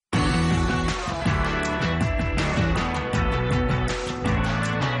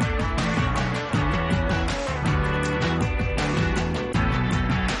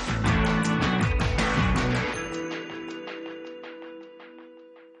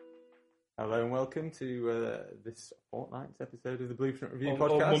Hello and welcome to this fortnight's episode of the Blueprint Review Or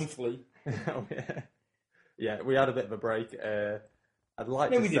podcast. monthly. Oh, yeah. Yeah, we had a bit of a break. I'd like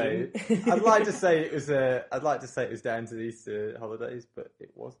No, to we say didn't. I'd like to say it was down to the Easter holidays, but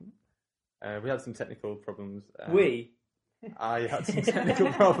it wasn't. We had some technical problems. I had some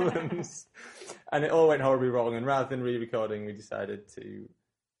technical problems, and it all went horribly wrong. And rather than re-recording, we decided to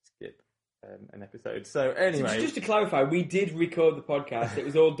skip an episode. So anyway, So just to clarify, we did record the podcast. It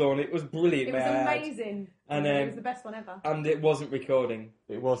was all done. It was brilliant. It was man. amazing. And, it was the best one ever. And it wasn't recording.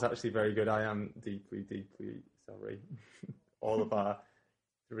 it was actually very good. I am deeply, deeply sorry. All of our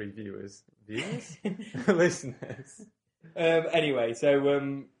 3 viewers, listeners. Anyway,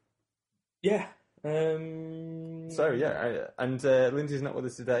 so yeah. So yeah, and Lindsay's not with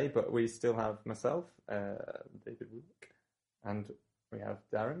us today, but we still have myself, David Wook, and we have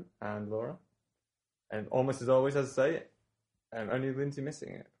Darren and Laura, and almost as always, as I say, only Lindsay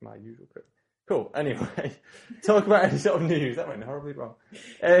missing it from our usual crew. Cool. Anyway, talk about any sort of news. That went horribly wrong.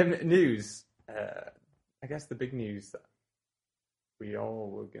 News. I guess the big news that we all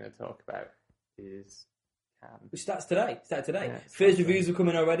were going to talk about is Cannes. Which starts today. Yeah, First reviews are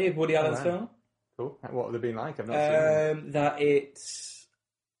coming already of Woody Allen's film. Cool. What have they been like? I've not seen them. That it's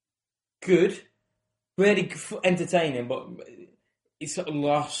good, really entertaining, but it's sort of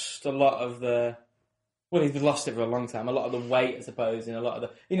lost a lot of the. Well, he's lost it for a long time. A lot of the weight, I suppose, and a lot of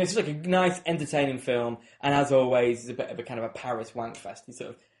the. It's just like a nice, entertaining film, and as always, it's a bit of a kind of a Paris wank fest. He sort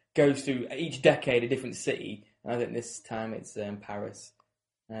of goes through each decade a different city, and I think this time it's Paris.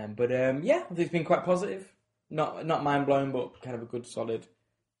 Yeah, I think it's been quite positive. Not mind blowing, but kind of a good, solid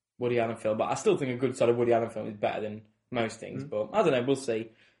Woody Allen film. But I still think a good, solid Woody Allen film is better than most things. But I don't know. We'll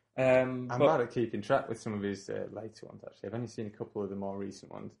see. I'm bad at keeping track with some of his later ones. Actually, I've only seen a couple of the more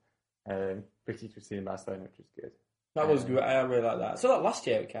recent ones. Vicky Cristina Barcelona, which was good. That was good. I really like that. So that last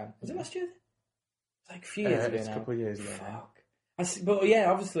year it came. Was it last year? It's like a few years ago It's now. a couple of years ago. Fuck. But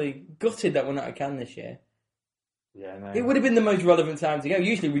yeah, obviously gutted that we're not at Cannes this year. Yeah, no. It would have been the most relevant time to go.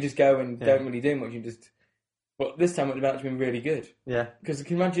 Usually we just go and don't really do much and just. But this time it would have actually been really good. Yeah. Because you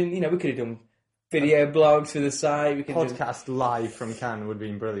can imagine, we could have done video blogs for the site. We could podcast live from Cannes would have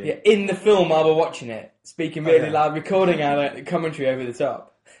been brilliant. Yeah, in the film while we're watching it, speaking really loud, recording our commentary over the top.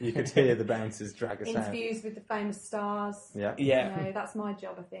 You could hear the bouncers drag us out. Interviews with the famous stars. Yeah. That's my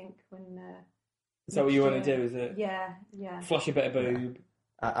job, I think. When is that what you want to do? Is it? Yeah. Flash a bit of boob.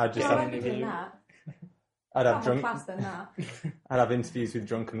 I'd just I have won't be doing that. I'd have more class than that. I'd have interviews with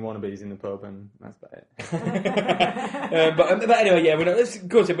drunken wannabes in the pub, and that's about it. But anyway, yeah, it's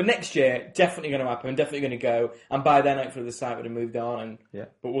good. But next year, definitely going to happen. Definitely going to go. And by then, hopefully, the site would have moved on. But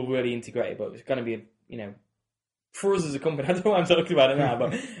we'll really integrate it. But it's going to be, for us as a company, I don't know why I'm talking about it now,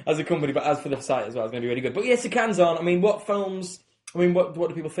 but as a company, but as for the site as well, it's going to be really good. But yes, the Cannes on. I mean, what films? I mean, what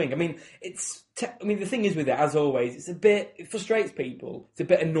do people think? I mean, the thing is with it, as always, it frustrates people. It's a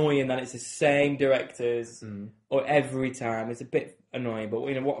bit annoying that it's the same directors or every time. It's a bit annoying, but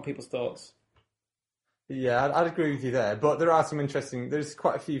what are people's thoughts? Yeah, I'd agree with you there. But there are some there's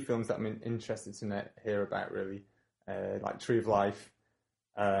quite a few films that I'm interested to hear about, really. Like Tree of Life,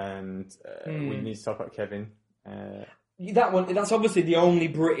 and we need to talk about Kevin. That one, that's obviously the only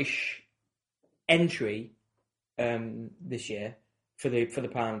British entry this year for the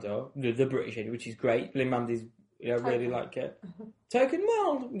Palme d'Or, the British entry, which is great. Lin-Mandy's, really like it. Token,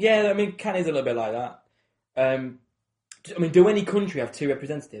 well, yeah, I mean, Cannes is a little bit like that. I mean, do any country have 2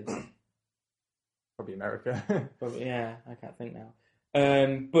 representatives? Probably America. Probably, yeah, I can't think now.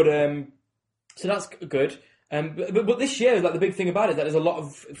 So that's good. But this year, like the big thing about it is that there's a lot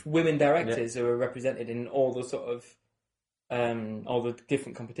of women directors who are represented in all the sort of all the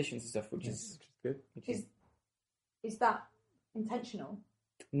different competitions and stuff, which is good. Is that intentional?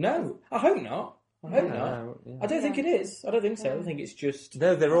 No, I hope not. I don't think it is. I don't think so. Yeah. I think it's just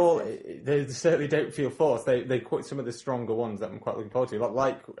they're all. They certainly don't feel forced. They quote some of the stronger ones that I'm quite looking forward to.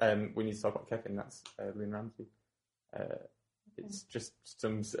 Like we need to talk about Kevin. That's Lynn Ramsey. It's just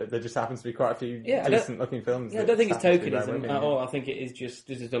there just happens to be quite a few decent looking films. Yeah, I don't think it's tokenism at all. I think it is just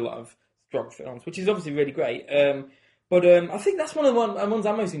there's just a lot of strong films, which is obviously really great. But I think that's one of the ones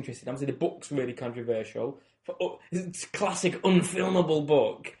I'm most interested in. Obviously, the book's really controversial. It's a classic unfilmable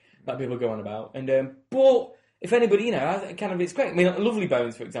book that people go on about. And but if anybody, it's great. I mean, Lovely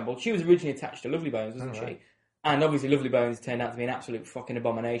Bones, for example, she was originally attached to Lovely Bones, wasn't she? And obviously, Lovely Bones turned out to be an absolute fucking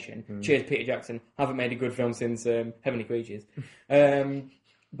abomination. Cheers, Peter Jackson. Haven't made a good film since Heavenly Creatures. So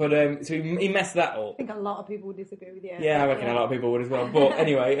he messed that up. I think a lot of people would disagree with you. Yeah, I reckon a lot of people would as well. But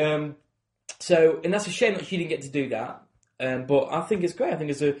anyway, and that's a shame that she didn't get to do that. But I think it's great. I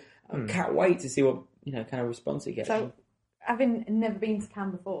think I can't wait to see what kind of response it gets. So, having never been to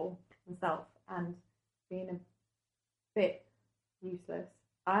Cannes before, myself and being a bit useless.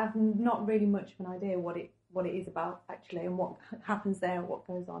 I have not really much of an idea what it is about actually, and what happens there, and what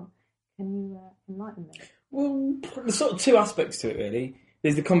goes on. Can you enlighten me? Well, there's sort of two aspects to it, really.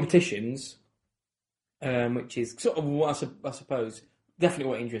 There's the competitions, which is sort of what I suppose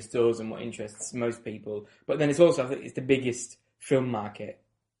definitely what interests us and what interests most people. But then it's also, I think, it's the biggest film market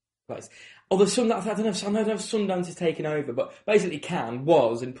place. Although Sundance, I don't know if Sundance is taken over, but basically Cannes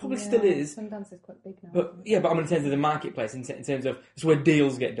was and probably still is. Sundance is quite big now. But I'm in terms of the marketplace, in terms of it's where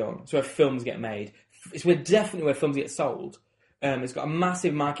deals get done, it's where films get made, it's definitely where films get sold. It's got a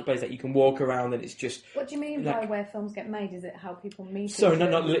massive marketplace that you can walk around, and it's just. What do you mean by where films get made? Is it how people meet? Sorry,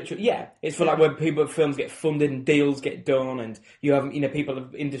 not literally. Yeah, it's for like where films get funded and deals get done, and you have people,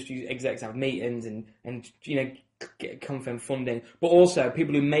 industry execs have meetings and come from funding, but also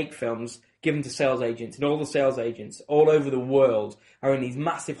people who make films give them to sales agents, and all the sales agents all over the world are in these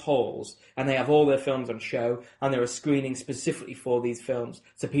massive halls, and they have all their films on show, and there are screenings specifically for these films,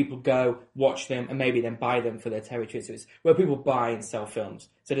 so people go, watch them, and maybe then buy them for their territory. So it's where people buy and sell films.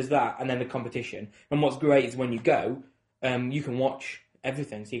 So there's that, and then the competition. And what's great is when you go, you can watch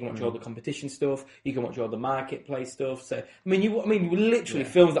everything. So you can watch all the competition stuff, you can watch all the marketplace stuff. So literally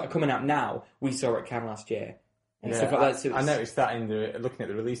films that are coming out now, we saw at Cannes last year. And stuff like that. So I noticed that looking at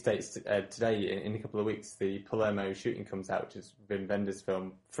the release dates today, in a couple of weeks, the Palermo Shooting comes out, which is Wim Wenders'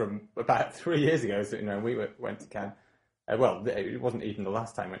 film from about 3 years ago. So we went to Cannes. It wasn't even the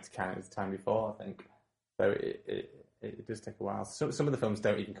last time we went to Cannes; it was the time before, I think. So it does take a while. Some of the films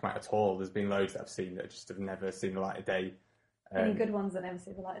don't even come out at all. There's been loads that I've seen that just have never seen the light of day. Any good ones that never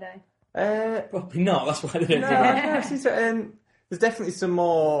see the light of day? Probably not. That's why they don't. There's definitely some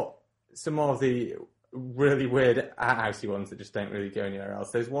more of the really weird art housey ones that just don't really go anywhere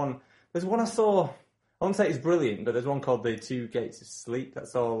else. There's one I saw. I won't say it's brilliant, but there's one called The Two Gates of Sleep that I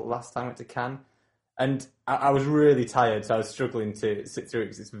saw last time I went to Cannes, and I was really tired, so I was struggling to sit through it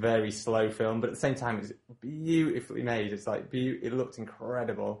because it's a very slow film, but at the same time it's beautifully made. It's like it looked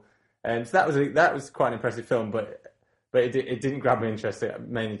incredible, and so that was quite an impressive film, but it didn't grab my interest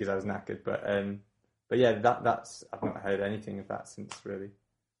mainly because I was knackered. But yeah, that's I've not heard anything of that since really.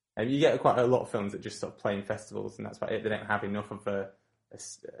 You get quite a lot of films that just sort of play in festivals, and that's about it. They don't have enough of a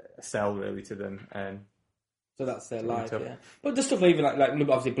sell really to them. So that's their life, yeah. But the stuff even like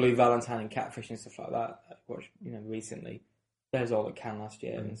obviously Blue Valentine and Catfish and stuff like that, I watched recently. There's all at Cannes last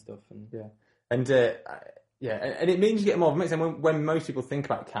year and stuff, and and it means you get more of a mix. And when most people think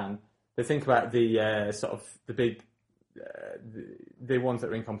about Cannes, they think about the sort of the big. The ones that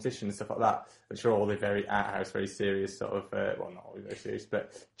are in competition and stuff like that, which are all the very art house, very serious sort of, not always very serious,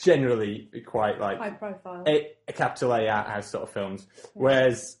 but generally quite like high profile, a capital A art house sort of films.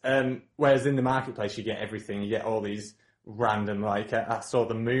 Yeah. Whereas in the marketplace, you get everything. You get all these random, I saw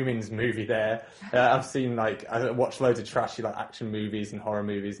the Moomins movie there. I've seen I watched loads of trashy action movies and horror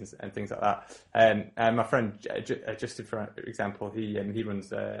movies and things like that. And my friend Justin, for example, he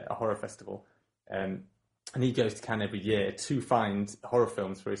runs a horror festival. And he goes to Cannes every year to find horror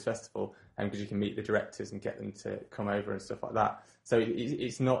films for his festival, because you can meet the directors and get them to come over and stuff like that. So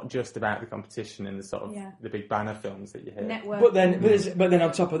it's not just about the competition and the sort of the big banner films that you hear. Network. But then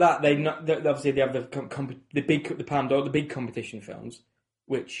on top of that, they obviously they have the big competition films,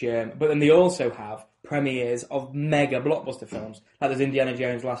 which but then they also have premieres of mega blockbuster films. Like there's Indiana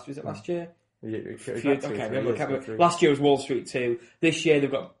Jones last year? Last year was Wall Street 2. This year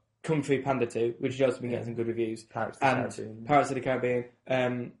they've got Kung Fu Panda 2, which has also been getting some good reviews. Pirates of the Caribbean.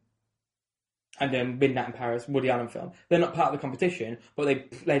 And then Midnight in Paris, Woody Allen film. They're not part of the competition, but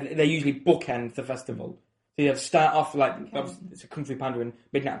they usually bookend the festival. So you have start off it's a Kung Fu Panda and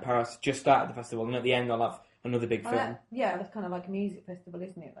Midnight in Paris just started the festival, and at the end they'll have another big film. That's kind of like a music festival,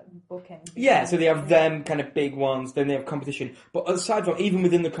 isn't it? Like bookend. Yeah, so they have them kind of big ones, then they have competition. But aside from, even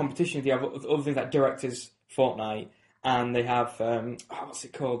within the competition, they have other things like Directors Fortnight. And they have, what's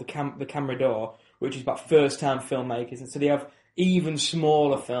it called? The Camera d'Or, which is about first-time filmmakers. And so they have even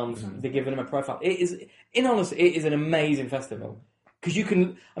smaller films. They're giving them a profile. It is an amazing festival. Because you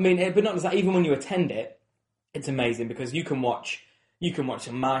can, but not just that, even when you attend it, it's amazing because you can watch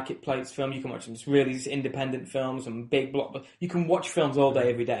some marketplace film, you can watch some really independent films, some big blockbusters. You can watch films all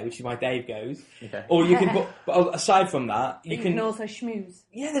day, every day, which is why Dave goes. Okay. Or you can, but aside from that, you can also schmooze.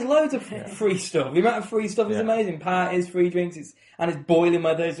 Yeah, there's loads of free stuff. The amount of free stuff is amazing. Parties, free drinks, it's boiling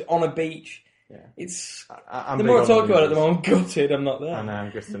weather. It's on a beach. Yeah. It's the more I talk about it, the more I'm gutted I'm not there. I know,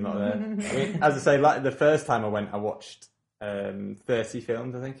 I'm gutted I'm not there. As I say, the first time I went, I watched 30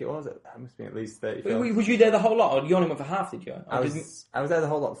 films, I think it was. It must be at least 30 films. Was you there the whole lot, or you only went for half, did you? I was there the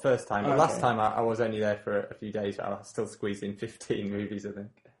whole lot the first time, but last time I was only there for a few days, but I still squeezed in 15 movies, I think.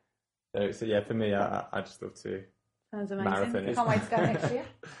 So yeah, for me, I just love to. Sounds amazing. Marathon is- Can't wait to go next year.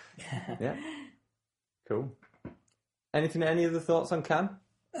 Yeah, cool. Any other thoughts on Cannes?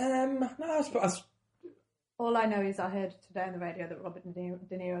 No, I suppose. All I know is I heard today on the radio that Robert De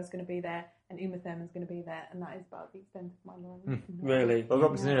Niro is going to be there and Uma Thurman's going to be there, and that is about the extent of my knowledge. Really? Well,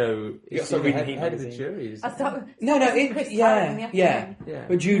 Robert De Niro You got is some the reading head of the magazine. jury. I start, No, Chris Pratt in the yeah. afternoon. Yeah.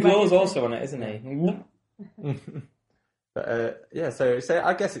 But Jude Law's also on it, isn't he? But yeah, so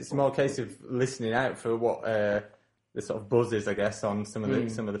I guess it's more a case of listening out for what the sort of buzz is, I guess, on some of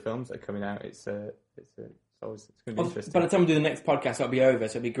the films that are coming out. It's going to be interesting. By the time we do the next podcast, that'll be over,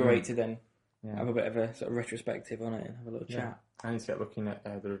 so it'd be great to then Yeah. have a bit of a sort of retrospective on it and have a little chat. I need to get looking at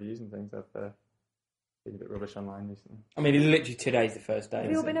the reviews and things. I've been a bit rubbish online recently. I mean, literally today's the first day.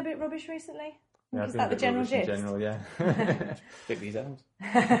 Have you all been a bit rubbish recently? Yeah, Is that the general gist? In general, yeah. Stick these arms.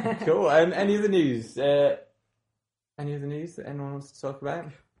 Cool. Any other news? Any other news that anyone wants to talk about?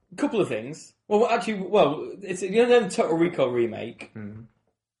 A couple of things. Well, actually, it's the Total Recall remake. Then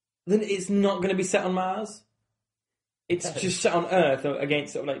it's not going to be set on Mars. It's just set on Earth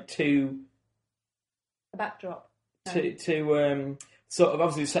against sort of like two A backdrop. sort of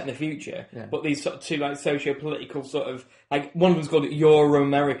obviously set in the future, Yeah. but these sort of two like socio-political sort of like one of them's called Euro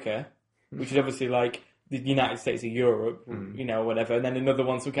America, which is obviously like the United States of Europe, you know, whatever, and then another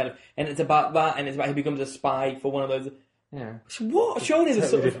one's some kind of, and it's about that, and it's about he becomes a spy for one of those. Yeah. What? Surely there's a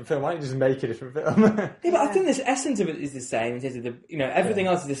sort of different film. Why don't you just make a different film? yeah, but I think the essence of it is the same. In terms of everything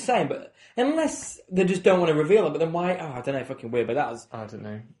else is the same, but unless they just don't want to reveal it, but then why? Oh, I don't know, fucking weird. But that was I don't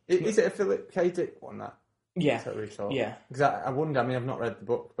know. Is it a Philip K. Dick one that? yeah. Totally thought. Yeah. Because I wonder. I mean, I've not read the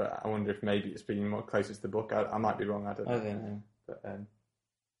book, but I wonder if maybe it's been more closer to the book. I might be wrong. I don't know. I don't know. But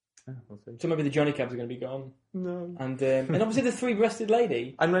we'll see. So maybe the Johnny Cabs are going to be gone, No. and obviously the three-breasted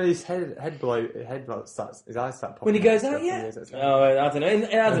lady. And when his head starts, his eyes start popping. When he goes out out, yeah. Years, that's right. Oh, I don't know.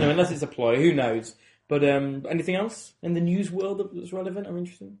 I don't know unless it's a ploy. Who knows? But anything else in the news world that's relevant or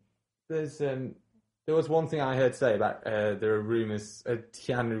interesting? There was one thing I heard today about there are rumours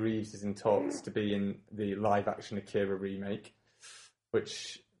Keanu Reeves is in talks to be in the live-action Akira remake,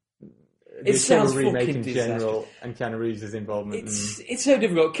 which the sounds Akira remake fucking in general and Keanu Reeves' involvement. It's so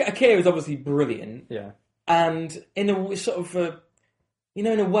difficult. Akira is obviously brilliant, Yeah, and in a sort of in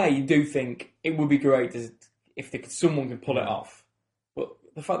a way, you do think it would be great if someone could pull it off. But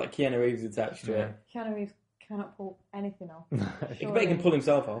the fact that Keanu Reeves is attached to it, Keanu Reeves cannot pull anything off. he can pull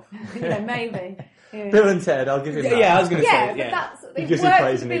himself off. Yeah, maybe. Yeah. Bill and Ted, I'll give him that. Yeah, I was going to Yeah, say but yeah. that's it Because he works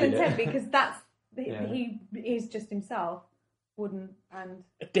plays with an Bill and idiot. Ted because that's Yeah. he is just himself, wooden and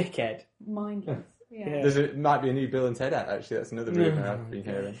A dickhead. mindless. Yeah. Yeah. Might be a new Bill and Ted out, actually. That's another rumour I've been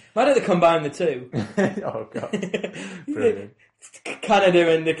hearing. Why don't they combine the two? Oh, God. Brilliant.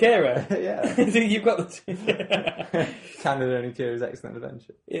 Canada and Akira. Yeah. You've got the two. Canada and Akira's Excellent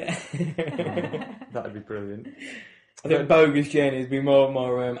Adventure. Yeah. That'd be brilliant. I think Bogus Journey's been more and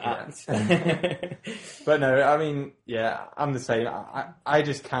more apt. But no, I mean, yeah, I'm the same. I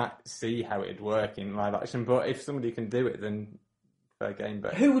just can't see how it'd work in live action, but if somebody can do it, then fair game.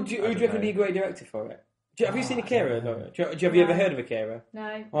 But Who do you reckon would be a great director for it? Have you seen Akira? Have you ever heard of Akira?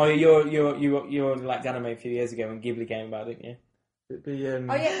 No. Oh, you liked anime a few years ago when Ghibli came about, didn't you? It'd be. Oh yeah,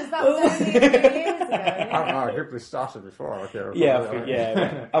 because that was only a few years ago. I Ghibli started before Akira.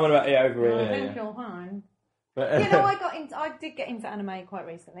 Yeah. I'm about over Oh, here. thank you, fine. But, You know, I did get into anime quite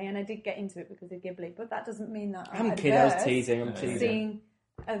recently, and I did get into it because of Ghibli, but that doesn't mean that I'm I'm kidding. I was adverse teasing. I'm to teasing. seeing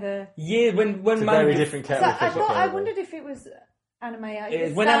other. Yeah, when it's a manga, very different So kettle of I fish. thought I Akira. wondered if it was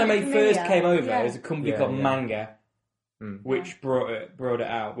anime. when anime first came over, yeah. there was a company Yeah, called yeah. Manga, which brought it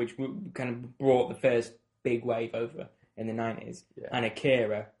out, which kind of brought the first big wave over in the 90s. Yeah. And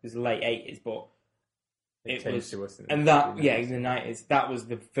Akira was the late 80s, but It it was, changed to us in and the that 90s. yeah, in the 90s, that was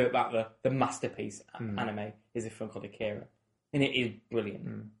the masterpiece anime is a film called Akira, and it is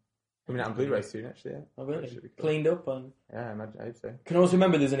brilliant. Coming out on Blu-ray soon, actually. Yeah. Oh, That really? should be cool. Cleaned up on. Yeah, I imagine. I hope so. Can also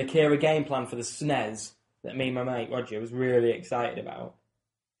remember there's an Akira game plan for the SNES that me and my mate Roger was really excited about,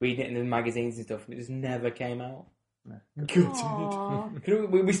 reading it in the magazines and stuff, and it just never came out. Good. Aw.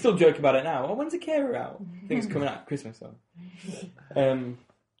 We still joke about it now. Oh, when's Akira out? I think it's coming out at Christmas time.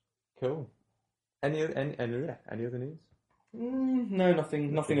 Cool. Any other news? No,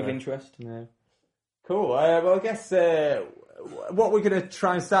 nothing of interest. No. Cool. Well, I guess what we're going to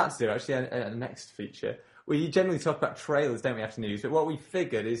try and start to do, actually, in the next feature, we generally talk about trailers, don't we, after news? But what we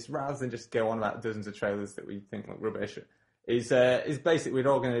figured is, rather than just go on about dozens of trailers that we think look rubbish, is basically we're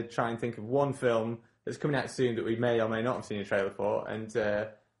all going to try and think of one film that's coming out soon that we may or may not have seen a trailer for, and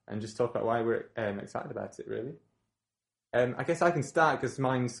just talk about why we're excited about it, really. I guess I can start because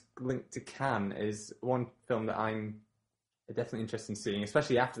mine's linked to Cannes. Is one film that I'm definitely interesting seeing,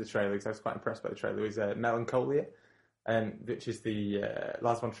 especially after the trailer, because I was quite impressed by the trailer, was Melancholia, which is the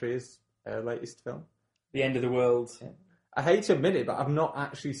Lars von Trier's latest film. The End of the World. Yeah. I hate to admit it, but I've not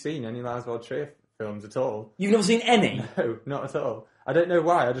actually seen any Lars von Trier films at all. You've not seen any? No, not at all. I don't know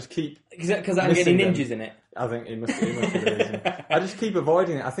why. I just keep because I'm getting ninjas in it. I think it must be the reason. I just keep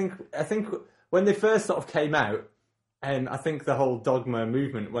avoiding it. I think when they first sort of came out, I think the whole Dogma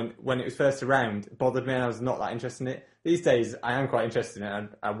movement, when it was first around, bothered me, and I was not that interested in it. These days, I am quite interested in it, and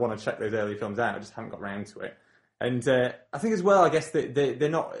I want to check those early films out. I just haven't got around to it. And I think as well, I guess they're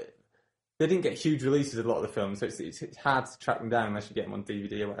not. They didn't get huge releases of a lot of the films, so it's hard to track them down unless you get them on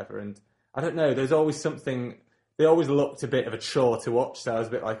DVD or whatever. And I don't know. There's always something. They always looked a bit of a chore to watch, so I was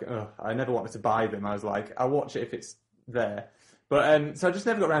a bit like, I never wanted to buy them. I was like, I'll watch it if it's there. But so I just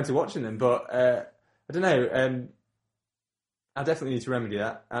never got around to watching them. But I don't know. I definitely need to remedy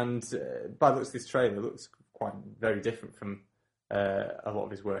that. And by the looks of this trailer, it looks quite very different from a lot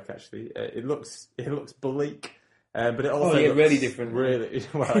of his work. Actually, it looks bleak. But it also looks really different. Really,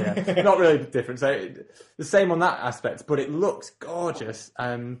 well, yeah, not really different. So the same on that aspect, but it looks gorgeous.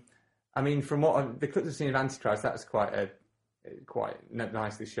 I mean, from the clips I've seen of Antichrist, that was quite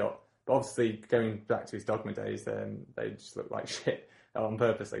nicely shot. But obviously, going back to his Dogma days, they just look like shit on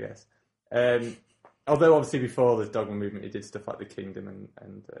purpose, I guess. Although obviously before the Dogma movement, he did stuff like The Kingdom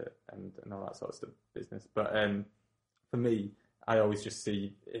and all that sort of stuff, business. But for me, I always just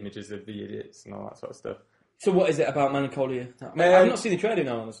see images of the idiots and all that sort of stuff. So what is it about Melancholia? I've not seen the trailer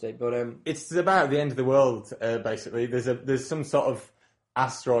now, honestly, but it's about the end of the world. Basically, there's some sort of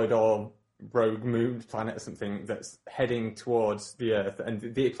asteroid or rogue moon planet or something that's heading towards the Earth, and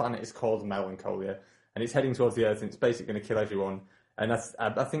the planet is called Melancholia, and it's heading towards the Earth, and it's basically going to kill everyone. And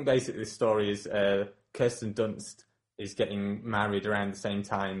I think basically the story is Kirsten Dunst is getting married around the same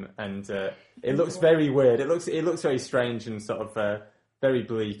time, and it looks very weird. It looks very strange and sort of very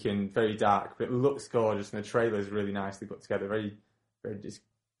bleak and very dark, but it looks gorgeous, and the trailer is really nicely put together. Very, very just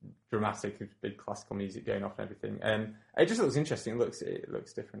dramatic, big classical music going off and everything. It just looks interesting. It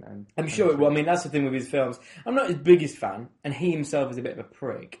looks different. And I'm sure it will. I mean, that's the thing with his films. I'm not his biggest fan, and he himself is a bit of a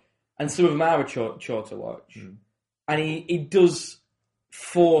prick. And some of them are a chore to watch. Mm. And he does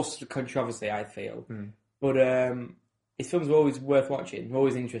force the controversy, I feel. Mm. But his films are always worth watching. They're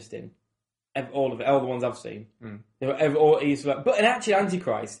always interesting. All the ones I've seen. Mm. But actually,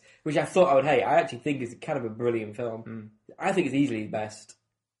 Antichrist, which I thought I would hate, I actually think is kind of a brilliant film. Mm. I think it's easily his best.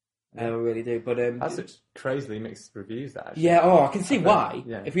 I really do. But that's such crazily mixed reviews. That actually. Yeah. I can see why.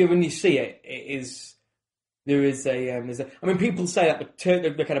 Yeah. When you see it, there is a. I mean, people say that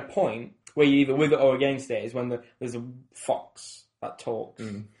the kind of point where you're either with it or against it is when there's a fox that talks,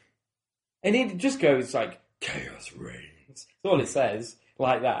 and it just goes like chaos reigns. That's all it says,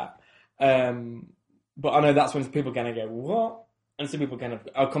 like that. But I know that's when people kind of go, what? And some people kind of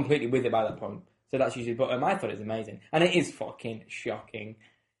are completely with it by that point. So that's usually, but I thought it was amazing. And it is fucking shocking.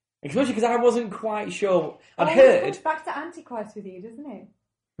 Especially because I wasn't quite sure. I'd heard. It back to Antichrist with you, doesn't it?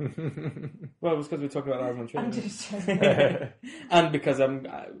 Well, it was because we were talking about Lars von Trier. I'm just joking. And because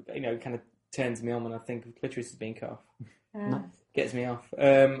it kind of turns me on when I think of clitoris is being cut off. Gets me off.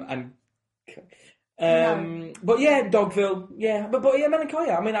 But yeah, Dogville, yeah. But yeah,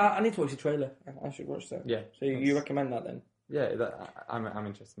 Melancholia. I mean, I need to watch the trailer. I should watch that. Yeah. So you recommend that then? Yeah, I'm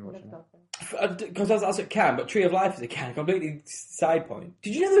interested in watching that. Because that's a can, but Tree of Life is a can. Completely side point.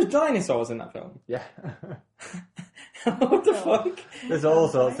 Did you know there was dinosaurs in that film? Yeah. What the fuck? There's all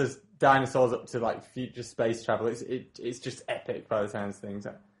sorts. There's dinosaurs up to like future space travel. It's just epic by the sounds of things.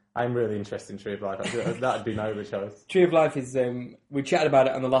 I'm really interested in Tree of Life. That'd be my other choice. Tree of Life is we chatted about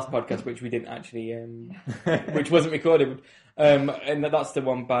it on the last podcast, which we didn't actually, which wasn't recorded, and that's the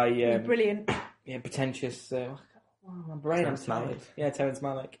one by brilliant. Yeah, pretentious. My brain, Terrence I'm tired. Malick. Yeah, Terrence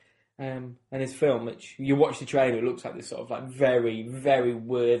Malick. And his film, which you watch the trailer, it looks like this sort of like very, very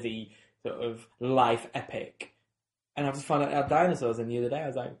worthy sort of life epic. And I just found out it had dinosaurs in the other day. I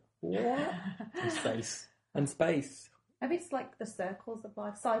was like, what? And space. Maybe it's like the circles of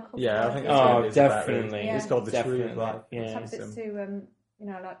life, cycles. Yeah, of I think life. that's what it is about, definitely. really. It's called the Tree of Life. Yeah. Perhaps it's to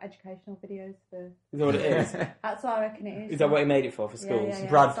like educational videos for. Is that what it is? That's what I reckon it is. Is that what he made it for schools? Yeah.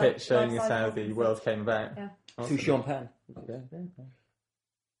 Brad It's Pitt like showing us how cycles the and world stuff. came about. Yeah. Awesome. To Sean Penn.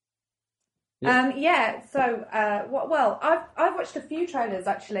 So I've watched a few trailers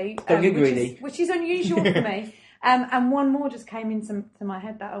actually. Don't get greedy. Which is unusual for me. And one more just came into my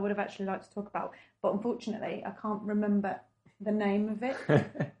head that I would have actually liked to talk about, but unfortunately I can't remember the name of it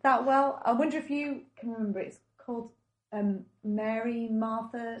that well. I wonder if you can remember. It's called Mary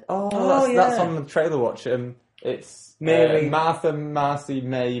Martha. That's on the trailer watch. It's Mary Martha, Marcy,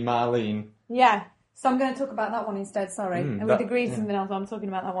 May, Marlene. Yeah. So I'm going to talk about that one instead, sorry. And we'd agreed something else, I'm talking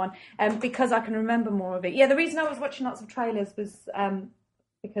about that one. Because I can remember more of it. Yeah, the reason I was watching lots of trailers was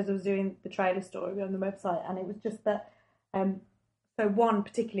because I was doing the trailer story on the website, and it was just that... so one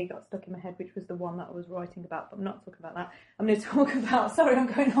particularly got stuck in my head, which was the one that I was writing about, but I'm not talking about that. I'm going to talk about... Sorry,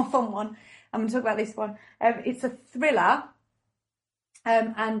 I'm going off on one. I'm going to talk about this one. It's a thriller,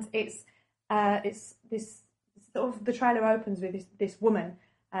 and it's this... Sort of the trailer opens with this woman...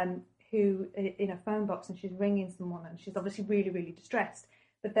 who in a phone box, and she's ringing someone, and she's obviously really, really distressed.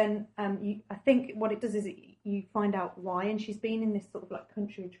 But then I think what it does is you find out why, and she's been in this sort of like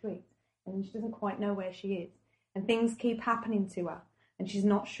country retreat, and she doesn't quite know where she is, and things keep happening to her, and she's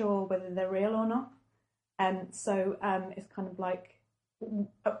not sure whether they're real or not. And so it's kind of like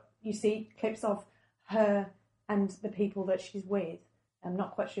you see clips of her and the people that she's with. I'm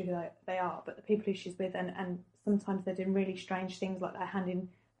not quite sure who they are, but the people who she's with, and sometimes they're doing really strange things, like they're handing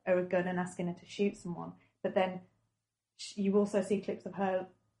her a gun and asking her to shoot someone. But then you also see clips of her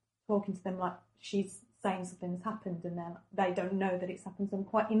talking to them like she's saying something's happened, and then they don't know that it's happened. So I'm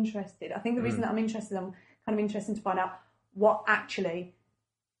quite interested. I think the reason that I'm kind of interested to find out what actually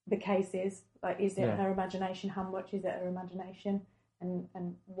the case is. Like, is it her imagination? How much is it her imagination? And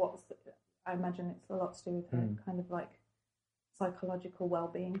I imagine it's a lot to do with her kind of like psychological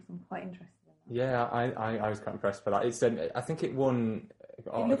well-being. So I'm quite interested in that. Yeah, I was quite impressed by that. It's I think it won...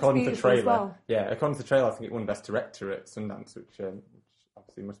 according to the trailer, well. Yeah, according to the trailer, I think it won Best Director at Sundance, which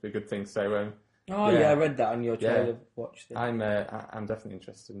obviously must be a good thing. So, I read that on your trailer. Yeah. Watched it. I'm definitely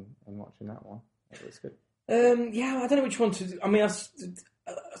interested in watching that one. It looks good. I don't know which one to. I mean,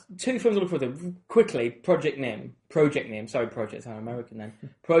 two films I look forward to quickly. Project Nim. Sorry, Project. I'm American then.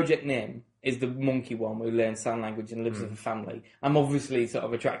 Project Nim is the monkey one where he learns sign language and lives with a family. I'm obviously sort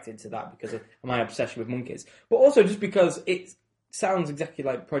of attracted to that because of my obsession with monkeys, but also just because it's sounds exactly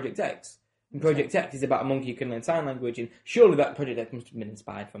like Project X. And Project X is about a monkey who can learn sign language, and surely that Project X must have been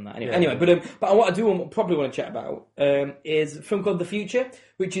inspired from that. Anyway, but what I do probably want to chat about is a film called The Future,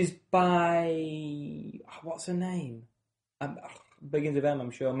 which is by what's her name? Begins with M,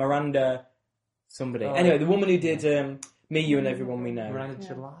 I'm sure. Miranda somebody. Anyway, the woman who did Me, You, and Everyone We Know. Miranda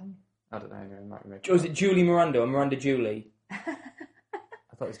July? I don't know. It might be Was it Julie Miranda or Miranda Julie? I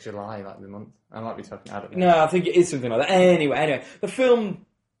thought it was July, like the month. I might be talking. I don't know. No, I think it is something like that. Anyway, the film.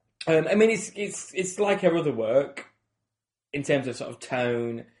 I mean, it's like her other work in terms of sort of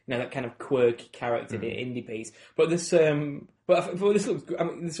tone, that kind of quirky character indie piece. But this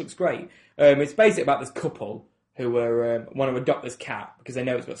looks great. It's basically about this couple who want to adopt this cat because they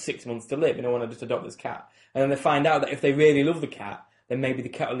know it's got 6 months to live, and they want to just adopt this cat. And then they find out that if they really love the cat, then maybe the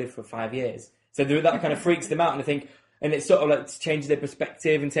cat will live for 5 years. So that kind of freaks them out, and they think. And it sort of like changes their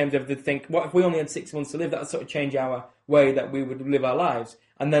perspective in terms of they think, what if we only had 6 months to live? That would sort of change our way that we would live our lives.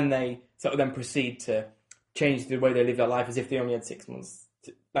 And then they sort of then proceed to change the way they live their life as if they only had 6 months,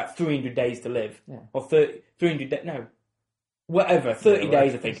 like 300 days to live. Yeah. Or 300 days, no. Whatever, 30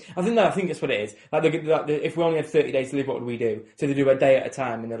 days, I think. I think that's what it is. Like, if we only had 30 days to live, what would we do? So they do a day at a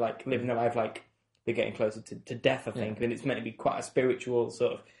time, and they're like living their life like they're getting closer to death, I think. And it's meant to be quite a spiritual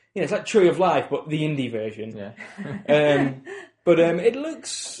sort of, it's like Tree of Life, but the indie version. Yeah. But it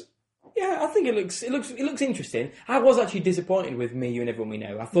looks, I think it looks interesting. I was actually disappointed with Me, You, and Everyone We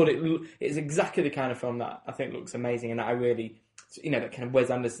Know. I thought it's exactly the kind of film that I think looks amazing, and that I really, that kind of Wes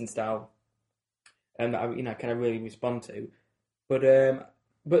Anderson style, and that I, kind of really respond to.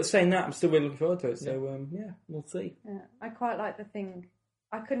 But saying that, I'm still really looking forward to it. So we'll see. Yeah, I quite like the thing.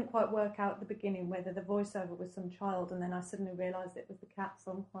 I couldn't quite work out at the beginning whether the voiceover was some child, and then I suddenly realised it was the cat,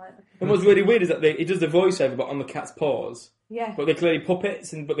 so I'm quite... And what's really weird is that it does the voiceover, but on the cat's paws. Yeah. But they're clearly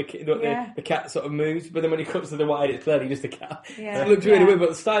puppets, but the cat sort of moves, but then when it comes to the wide, it's clearly just a cat. Yeah. So it looks really weird,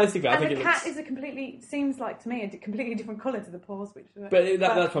 but stylistically, I think it looks... And the cat is seems like to me, a completely different colour to the paws, which... But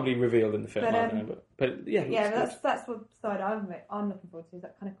that's probably revealed in the film, I don't know, but yeah. Yeah, that's what side I'm looking forward to, is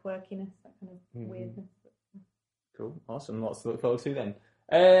that kind of quirkiness, that kind of weirdness. Cool, awesome, lots to look forward to then.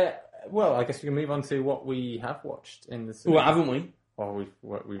 Well, I guess we can move on to what we have watched in the cinema. Well, haven't we? Well, we've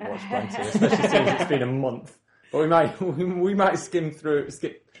watched plenty, especially since it's been a month. But we might skip over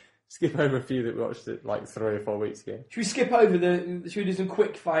a few that we watched it like 3 or 4 weeks ago. Should we skip over should we do some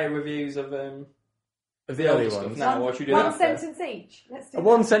quick fire reviews of the early ones now? Or should we do one sentence each? Let's do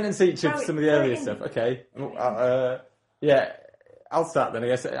one sentence each of some of the earlier stuff. Okay. I'll start then. I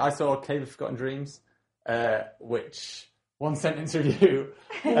guess I saw Cave of Forgotten Dreams, which. One sentence review.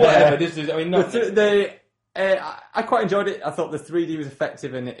 Whatever. This is. I mean, I quite enjoyed it. I thought the 3D was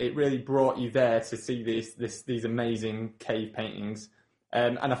effective, and it really brought you there to see these amazing cave paintings.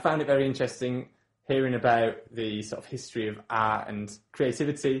 And I found it very interesting hearing about the sort of history of art and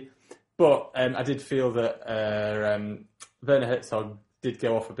creativity. But I did feel that Werner Herzog did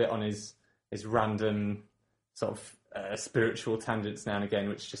go off a bit on his random sort of spiritual tangents now and again,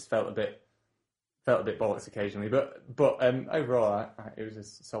 which just felt a bit bollocks occasionally. But overall, it was a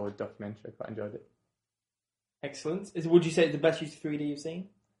solid documentary. I quite enjoyed it. Excellent. Would you say it's the best use of 3D you've seen?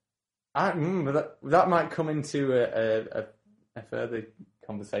 That might come into a further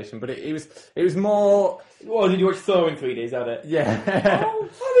conversation, but it was more. Well, did you watch Thor in 3D? Is that it? Yeah. Oh,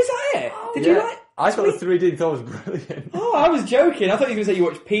 is that it? Did you like? I thought the 3D Thor was brilliant. Oh, I was joking. I thought you were going to say you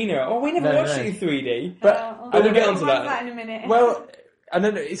watched Pina. Oh, we never watched it in 3D. But we'll get onto that in a minute. Well, and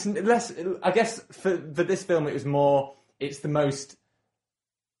then it's less. I guess for this film, it was more. It's the most,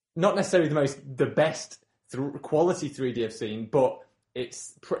 not necessarily the best quality 3D I've seen, but it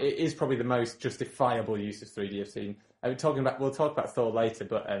is probably the most justifiable use of 3D I've seen. We'll talk about Thor later,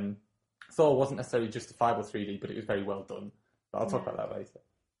 but Thor wasn't necessarily justifiable 3D, but it was very well done. But I'll talk about that later.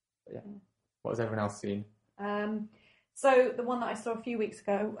 But yeah. What has everyone else seen? So the one that I saw a few weeks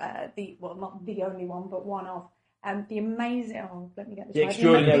ago, not the only one, but one of the amazing. Oh, let me get this right.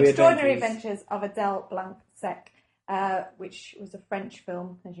 The Extraordinary Adventures of Adele Blanc-Sec, which was a French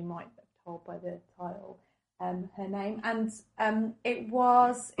film, as you might have told by the title. Her name, and it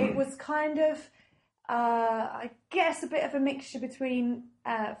was kind of I guess a bit of a mixture between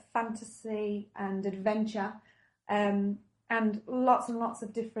fantasy and adventure, and lots and lots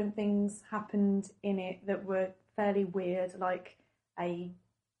of different things happened in it that were fairly weird, like I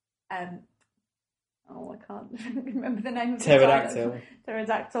can't remember the name of Pterodactyl.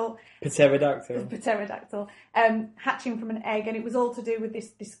 Pterodactyl. Hatching from an egg, and it was all to do with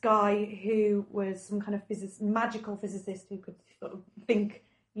this guy who was some kind of magical physicist who could sort of think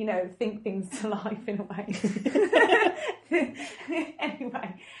things to life in a way.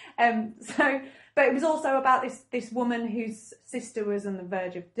 Anyway, but it was also about this woman whose sister was on the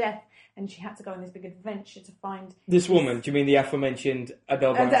verge of death, and she had to go on this big adventure to find this woman. Do you mean the aforementioned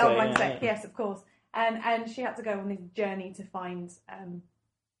Adele Blanc-Sec? Adele Blanc-Sec, yes, of course. And she had to go on this journey to find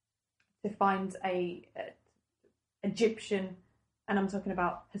a Egyptian, and I'm talking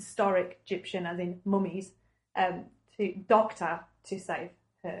about historic Egyptian, as in mummies, doctor to save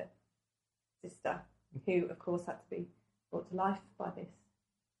her sister, who of course had to be brought to life by this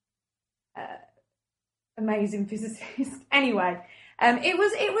amazing physicist. Anyway, it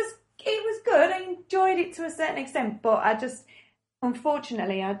was good. I enjoyed it to a certain extent, but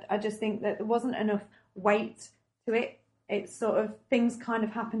unfortunately, I just think that there wasn't enough weight to it. It's sort of, things kind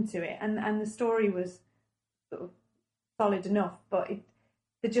of happened to it, and the story was sort of solid enough, but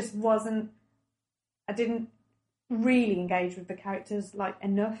there just wasn't. I didn't really engage with the characters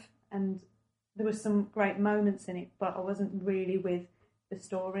enough, and there were some great moments in it, but I wasn't really with the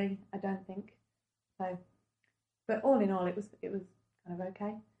story, I don't think. So, but all in all, it was kind of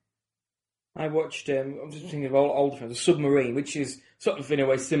okay. I watched, I'm just thinking of older films, The Submarine, which is sort of in a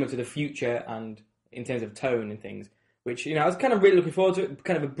way similar to The Future and in terms of tone and things, which, I was kind of really looking forward to it,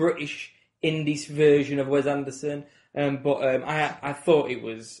 kind of a British indie version of Wes Anderson, but I thought it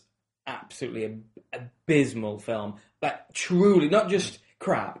was absolutely an abysmal film. Like, truly, not just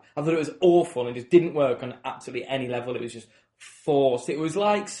crap, I thought it was awful and just didn't work on absolutely any level. It was just forced. It was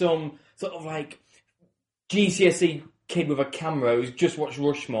like some sort of like GCSE kid with a camera who's just watched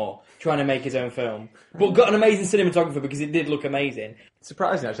Rushmore trying to make his own film, but got an amazing cinematographer because it did look amazing.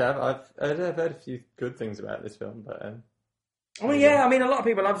 Surprising, actually. I've heard a few good things about this film, but a lot of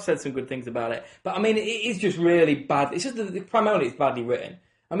people have said some good things about it, but it is just really bad. It's just primarily it's badly written.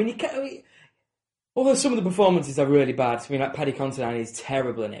 You can't. Although some of the performances are really bad, like Paddy Considine is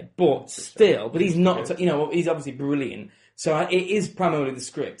terrible in it, but he's not. He's obviously brilliant. So it is primarily the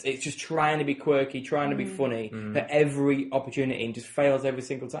script. It's just trying to be quirky, trying to be funny at every opportunity, and just fails every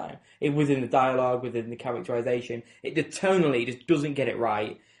single time. Within the dialogue, within the characterization, tonally just doesn't get it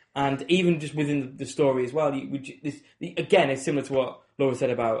right, and even just within the story as well. Again, it's similar to what Laura said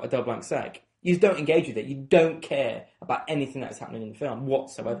about Adele Blanc-Sec. You just don't engage with it. You don't care about anything that's happening in the film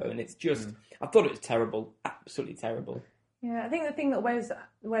whatsoever, and it's just. I thought it was terrible, absolutely terrible. Yeah, I think the thing that Wes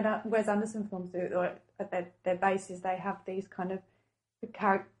Anderson films do, or at their bases, they have these kind of the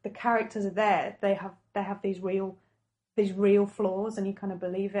characters are there. They have these real flaws, and you kind of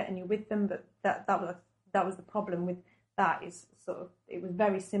believe it, and you're with them. But that was the problem with that, is sort of it was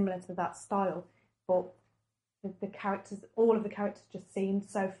very similar to that style, but the characters, all of the characters, just seemed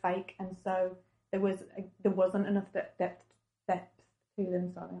so fake, and so there wasn't enough depth to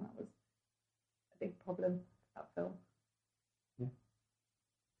them. So I think that was a big problem with that film.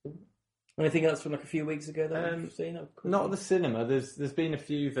 Anything else from a few weeks ago that you've seen? Not at the cinema. There's been a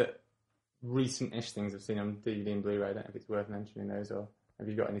few that recent-ish things I've seen on DVD and Blu-ray. I don't know if it's worth mentioning those, or Have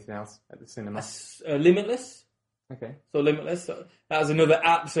you got anything else at the cinema? Limitless. Okay. So Limitless. That was another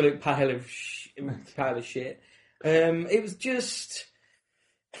absolute pile of shit. It was just.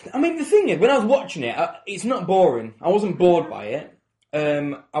 I mean, the thing is, when I was watching it, it's not boring. I wasn't bored by it.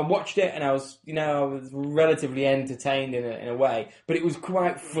 I watched it and I was relatively entertained in a way, but it was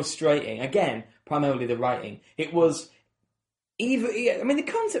quite frustrating. Again, primarily the writing. It was the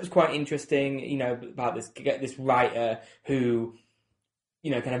concept was quite interesting. About this writer who,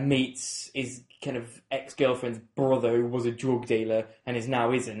 kind of meets his kind of ex-girlfriend's brother who was a drug dealer and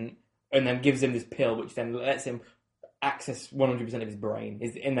now isn't, and then gives him this pill which then lets him access 100% of his brain,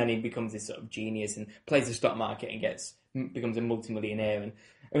 and then he becomes this sort of genius and plays the stock market and becomes a multimillionaire. And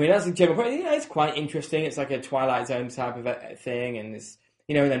I mean, that's a general point. It's quite interesting. It's like a Twilight Zone type of thing, and this,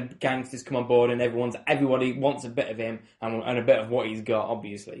 and then gangsters come on board, and everybody wants a bit of him and a bit of what he's got,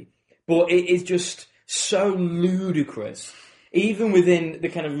 obviously. But it is just so ludicrous. Even within the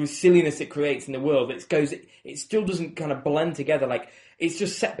kind of silliness it creates in the world, it still doesn't kind of blend together. Like, it's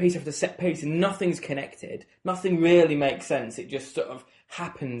just set piece after set piece and nothing's connected. Nothing really makes sense. It just sort of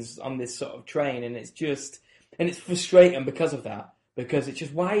happens on this sort of train, and it's frustrating because of that. Because it's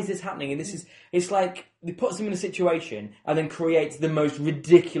just, why is this happening? And it's like, they put them in a situation and then creates the most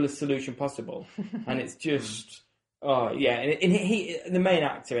ridiculous solution possible. And it's just, oh yeah. And the main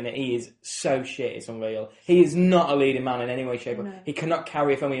actor in it, he is so shit, it's unreal. He is not a leading man in any way, shape, or he cannot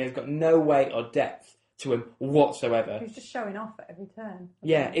carry a film. He's got no weight or depth to him whatsoever. He's just showing off at every turn.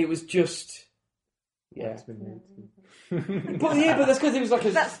 Yeah, it was just... Yeah. But but that's because it was like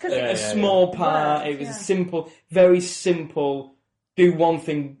a small part. It was a simple, very simple, do one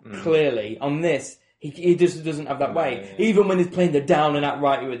thing clearly. On this, he just doesn't have that weight. Even when he's playing the down and out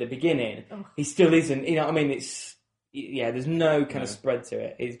writer at the beginning, he still isn't. You know what I mean? There's no kind of spread to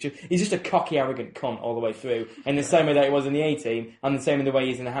it. He's just a cocky, arrogant cunt all the way through. In the same way that he was in the A-Team, and the same in the way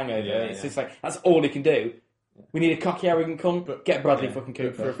he's in The Hangover. It's just like, that's all he can do. We need a cocky, arrogant cunt, but get Bradley fucking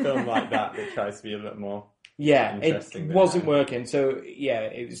Cooper. For a film like that tries to be a little more it wasn't working. So,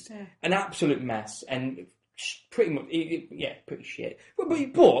 it was an absolute mess. And pretty much, pretty shit. But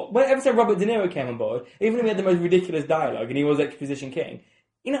when every time Robert De Niro came on board, even if he had the most ridiculous dialogue and he was exposition king,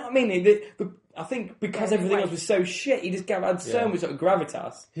 you know what I mean? I think because everything else was so shit, he just had so much sort of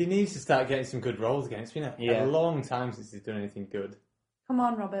gravitas. He needs to start getting some good roles again. It's been a long time since he's done anything good. Come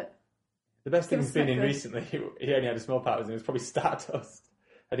on, Robert. The best thing he's been in recently, he only had a small part, it was probably Stardust.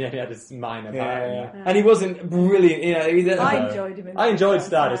 And he only had a minor part. And he wasn't brilliant, I enjoyed him. I enjoyed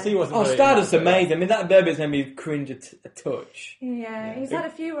Stardust. He wasn't. Stardust's amazing. I mean, that Burbot's made me cringe a touch. Yeah, he's had a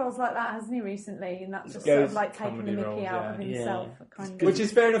few roles like that, hasn't he, recently? And that's just sort of like taking the mickey out of himself. Which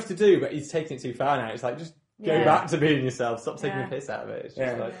is fair enough to do, but he's taking it too far now. It's like, just go back to being yourself. Stop taking the piss out of it. It's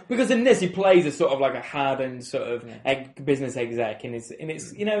just like... Because in this, he plays a sort of like a hardened sort of business exec, and it's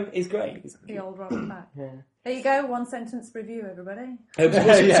it's great. The old Robert back. There you go. One sentence review, everybody. So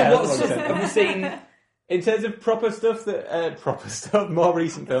what stuff have you seen? In terms of proper stuff, more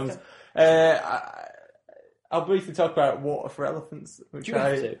recent films. I'll briefly talk about Water for Elephants, which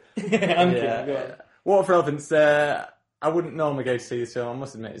I'm kidding. Go on. Water for Elephants. I wouldn't normally go to see this film. I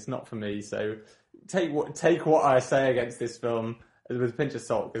must admit, it's not for me. So take what I say against this film with a pinch of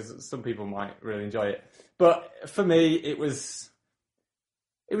salt, because some people might really enjoy it. But for me, it was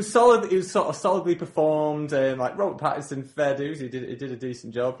solid. It was sort of solidly performed. Like Robert Pattinson, fair dues. He did a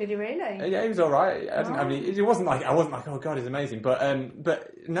decent job. Did he really? Yeah, he was all right. I didn't have any. It wasn't like I wasn't like, oh god, he's amazing. But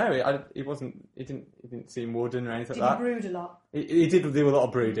no, he wasn't. He didn't seem wooden or anything like that. Did he brood a lot? He did do a lot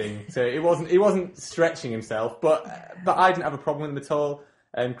of brooding. So he wasn't stretching himself. But I didn't have a problem with him at all.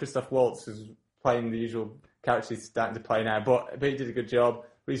 Christoph Waltz was playing the usual character he's starting to play now. But he did a good job.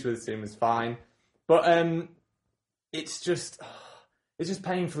 Reese Witherspoon was fine. But it's just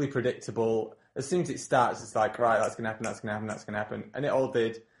painfully predictable. As soon as it starts, it's like, right, that's going to happen, that's going to happen, that's going to happen. And it all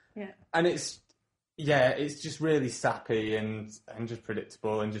did. Yeah. And it's just really sappy and just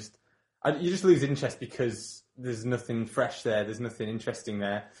predictable, and you just lose interest because there's nothing fresh there, there's nothing interesting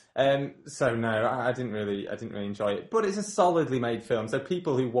there. So no, I didn't really enjoy it. But it's a solidly made film. So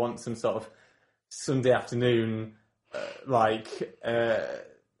people who want some sort of Sunday afternoon, I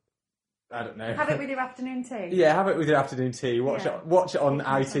don't know. Have it with your afternoon tea. Yeah, have it with your afternoon tea. Watch it on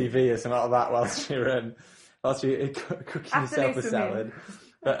ITV or something like that whilst you're cooking yourself a salad.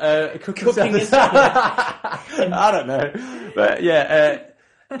 Cooking yourself a salad. I don't know, but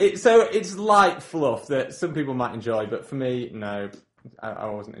it's light fluff that some people might enjoy, but for me, no, I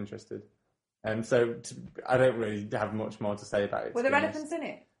wasn't interested. And so I don't really have much more to say about it. Were there elephants in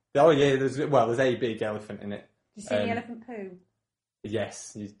it? Oh yeah, there's a big elephant in it. Did you see any elephant poo?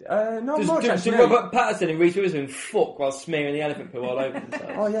 Yes. Not Does much, actually. Robert Pattinson and Reese Witherspoon fuck while smearing the elephant poo all over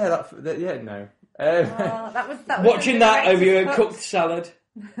themselves? Oh, yeah, no. That was Watching that over your cut. cooked salad.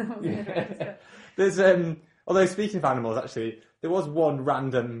 That was in the director's cut. There's, although speaking of animals, actually, there was one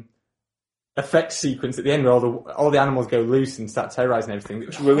random effect sequence at the end where all the animals go loose and start terrorising everything. It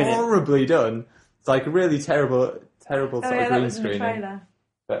was Ruin it. horribly done. It's like a really terrible sort of that green was in the screening. trailer.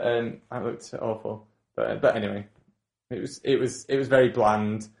 But that looked awful. But anyway, it was very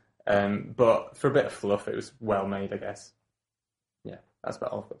bland. But for a bit of fluff, it was well made, I guess. Yeah, that's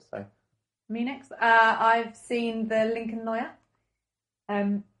about all I've got to say. Me next. I've seen The Lincoln Lawyer,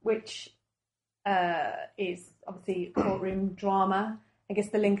 which is obviously courtroom drama. I guess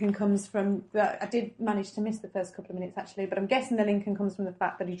the Lincoln comes from... I did manage to miss the first couple of minutes, actually, but I'm guessing the Lincoln comes from the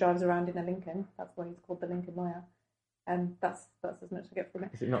fact that he drives around in a Lincoln. That's why he's called The Lincoln Lawyer. That's as much as I get from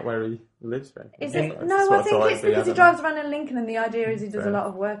it. Is it not where he lives, right? Is it? No, I think it's because he drives around in a Lincoln, and the idea is he does a lot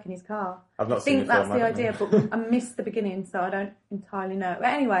of work in his car. I've not I seen think the that's film, the haven't idea, I? but I missed the beginning, so I don't entirely know. But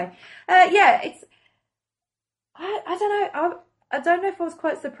anyway, it's... I don't know. I don't know if I was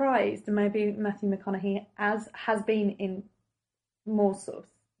quite surprised, and maybe Matthew McConaughey has been in more sort of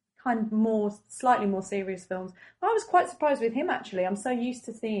slightly more serious films. But I was quite surprised with him, actually. I'm so used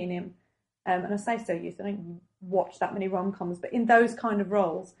to seeing him, and I say so used, I don't watch that many rom-coms, but in those kind of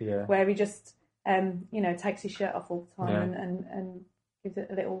roles where he just takes his shirt off all the time and gives it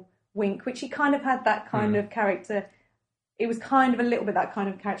a little wink, which he kind of had that kind of character. It was kind of a little bit that kind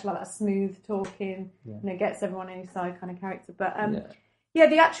of character, like that smooth talking, gets everyone on his side kind of character. But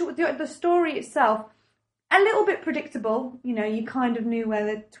the story itself, a little bit predictable. You kind of knew where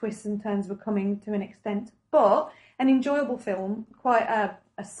the twists and turns were coming to an extent, but an enjoyable film, quite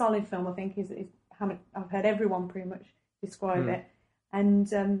a solid film. I think is how I've heard everyone pretty much describe it,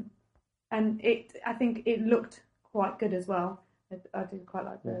 and I think it looked quite good as well. I did quite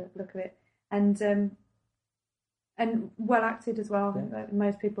like the look of it, and well acted as well. Like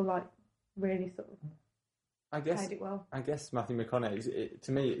most people really sort of played it well. I guess Matthew McConaughey,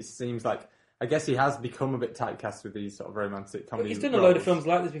 to me, it seems like, I guess he has become a bit typecast with these sort of romantic comedy. He's done a load of films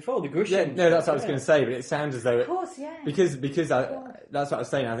like this before. The Grisham. Yeah, no, that's what I was going to say. But it sounds as though, of course, because that's what I was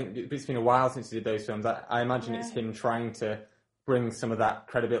saying. I think it's been a while since he did those films. I imagine it's him trying to bring some of that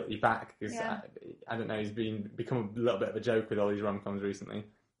credibility back, because I don't know, he's become a little bit of a joke with all these rom-coms recently.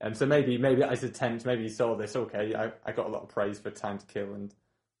 And so maybe his attempt, maybe he saw this. Okay, I got a lot of praise for Time to Kill, and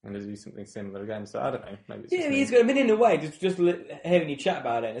I'm going to do something similar again. So I don't know. Maybe it's he's got. I mean, in a way, just hearing you chat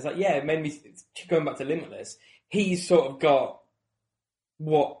about it, it's like, it made me, going back to Limitless. He's sort of got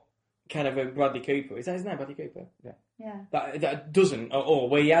what kind of a Bradley Cooper, is that his name, Bradley Cooper? Yeah. That doesn't at all.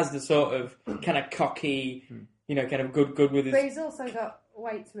 Where he has the sort of kind of cocky, kind of good with his. But he's also got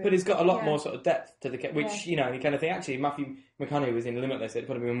weight to it. But he's got a lot more sort of depth to the, which you kind of thing. Actually, Matthew McConaughey was in Limitless. It'd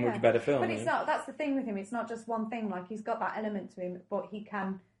probably been a much better film. But it's not. That's the thing with him. It's not just one thing. Like, he's got that element to him, but he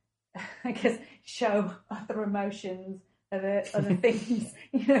can, I guess, show other emotions, other things.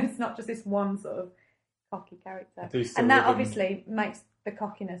 It's not just this one sort of cocky character. And that obviously makes the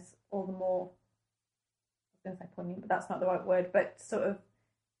cockiness all the more, I was going to say poignant, but that's not the right word, but sort of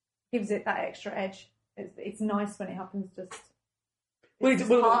gives it that extra edge. It's nice when it happens just... It's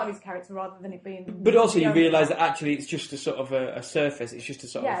part of his character rather than it being... But also you realise that actually it's just a sort of a surface. It's just a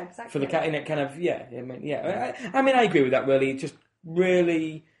sort of... exactly. For the cat in it kind of... I mean, I agree with that, really. Just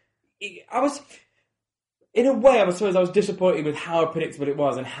really... I was... In a way, I suppose I was disappointed with how predictable it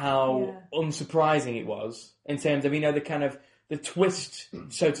was and how unsurprising it was in terms of, the kind of... The twist,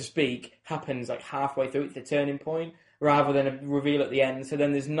 so to speak, happens like halfway through. It's the turning point rather than a reveal at the end. So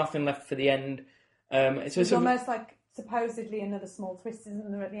then there's nothing left for the end. It's almost like supposedly another small twist, isn't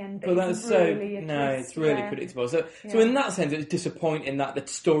there, at the end? But that's really it's really predictable. So in that sense, it was disappointing that the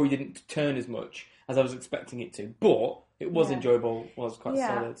story didn't turn as much as I was expecting it to. But it was enjoyable. Was quite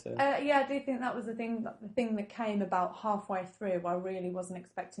solid. So. I do think that was the thing that came about halfway through. I really wasn't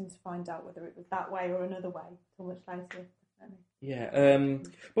expecting to find out whether it was that way or another way till much later. Yeah,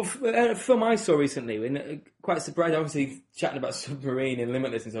 but a film I saw recently, and quite surprised, obviously chatting about Submarine and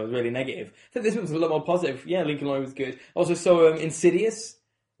Limitless, and so I was really negative. I think this one was a lot more positive. Yeah, Lincoln Lawyer was good. Also saw Insidious,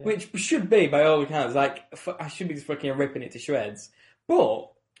 which should be, by all accounts, like, I should be just fucking ripping it to shreds.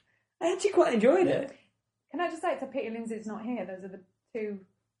 But I actually quite enjoyed it. Can I just say, it's a pity Lindsay's not here. Those are the two,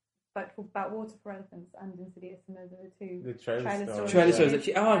 about Water for Elephants and Insidious, and those are the two trailer stories. Trailer stories.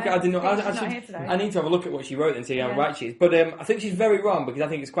 Actually, I didn't know. I need to have a look at what she wrote and see how right she is. But I think she's very wrong, because I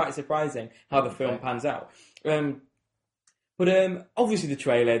think it's quite surprising how the film pans out. But obviously the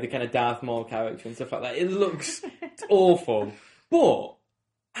trailer, the kind of Darth Maul character and stuff like that, it looks awful. But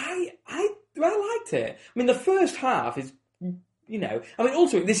I liked it. I mean, the first half is I mean,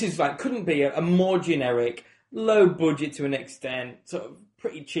 ultimately, this is like couldn't be a more generic, low budget to an extent, sort of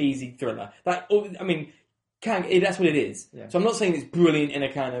pretty cheesy thriller. Like, I mean, that's what it is. Yeah. So I'm not saying it's brilliant in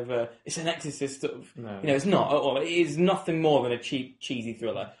a kind of it's an Exorcist sort of. No. It's not at all. It is nothing more than a cheap, cheesy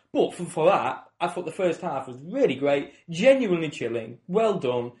thriller. But for that, I thought the first half was really great, genuinely chilling, well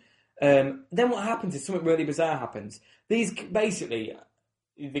done. Then what happens is something really bizarre happens. These basically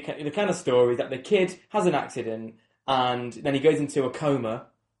the kind of story that the kid has an accident and then he goes into a coma.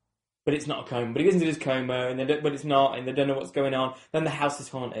 But it's not a coma. But he goes into this coma, but it's not, and they don't know what's going on. Then the house is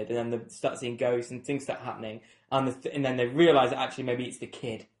haunted, and then they start seeing ghosts, and things start happening. And then they realise that actually maybe it's the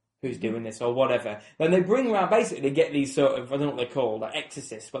kid who's doing this, or whatever. Then they bring around, basically, they get these sort of, I don't know what they're called, like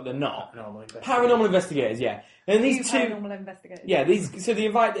exorcists, but they're not. Paranormal investigators, yeah. And these two... Paranormal investigators. Yeah, so they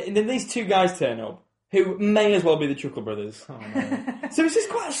invite... And then these two guys turn up, who may as well be the Chuckle Brothers. Oh, no. So it's just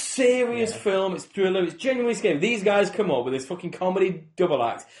quite a serious film. It's thriller. It's genuinely scary. These guys come up with this fucking comedy double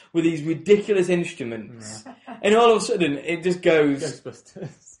act with these ridiculous instruments, and all of a sudden it just goes.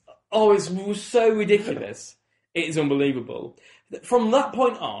 Ghostbusters. Oh, it's so ridiculous. It is unbelievable. From that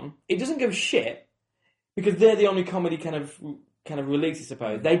point on, it doesn't go shit because they're the only comedy kind of release, I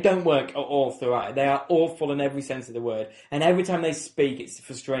suppose. They don't work at all throughout it. They are awful in every sense of the word. And every time they speak, it's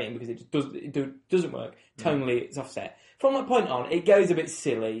frustrating because it doesn't work. Tonally, it's offset. From that point on, it goes a bit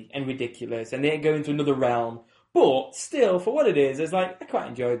silly and ridiculous, and then it goes into another realm. But still, for what it is, it's like, I quite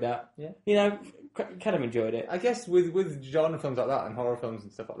enjoyed that. Yeah. Kind of enjoyed it. I guess with genre films like that and horror films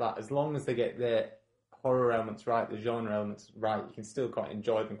and stuff like that, as long as they get their horror elements right, the genre elements right, you can still quite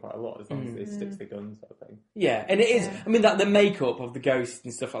enjoy them quite a lot as long as they stick to the guns, sort of thing. Yeah, and it is. I mean, that the makeup of the ghosts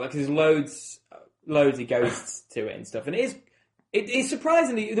and stuff like that, because there's loads of ghosts to it and stuff, and it is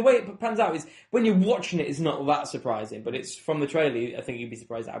surprisingly the way it pans out is when you're watching it, it's not that surprising, but it's from the trailer. I think you'd be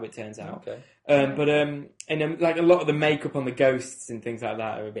surprised at how it turns out. Okay. Like a lot of the makeup on the ghosts and things like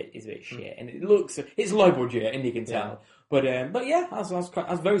that is a bit shit, and it's low budget, and you can tell. But yeah, I was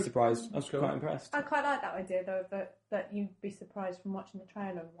very surprised. I was quite impressed. I quite like that idea though, that you'd be surprised from watching the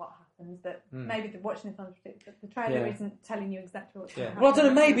trailer what happens. That maybe watching the film, the trailer isn't telling you exactly what's going to happen. Well, I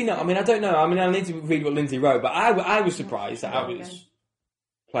don't know. Maybe not. I mean, I don't know. I mean, I need to read what Lindsay wrote, but I was surprised at how it was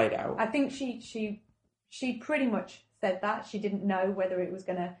played out. I think she pretty much said that she didn't know whether it was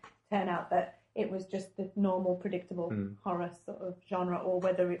going to turn out that it was just the normal, predictable horror sort of genre, or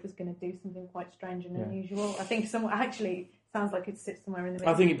whether it was going to do something quite strange and unusual. I think actually sounds like it sits somewhere in the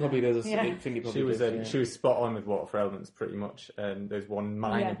middle. I think it probably does. Yeah. She was spot on with Water for Elements, pretty much. There's one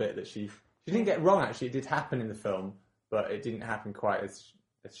minor bit that she didn't get wrong. Actually, it did happen in the film, but it didn't happen quite as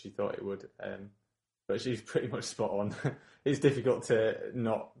she thought it would. But she's pretty much spot on. It's difficult to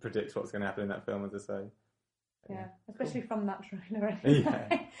not predict what's going to happen in that film, as I say. Yeah, especially from that trailer.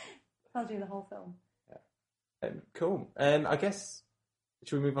 Yeah. Tells you the whole film. Yeah. Cool. I guess,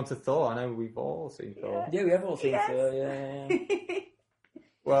 should we move on to Thor? I know we've all seen Thor. Yeah, we have all seen Thor, yeah.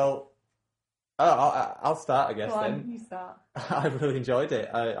 Well, I'll start, I guess, Go on, then. you start. I really enjoyed it.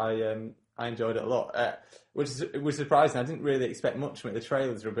 I enjoyed it a lot, which was surprising. I didn't really expect much from it. The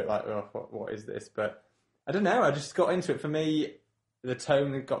trailers were a bit like, oh, what is this? But I don't know. I just got into it. For me, the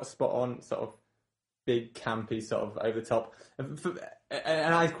tone got spot on, sort of big, campy, sort of over the top.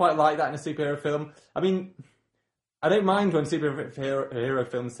 And I quite like that in a superhero film. I mean, I don't mind when superhero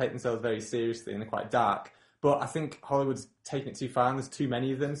films take themselves very seriously and they're quite dark, but I think Hollywood's taking it too far and there's too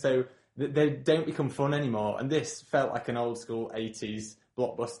many of them, so they don't become fun anymore. And this felt like an old school 80s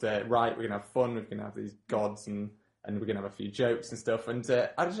blockbuster. Right, we're going to have fun, we're going to have these gods, and we're going to have a few jokes and stuff. And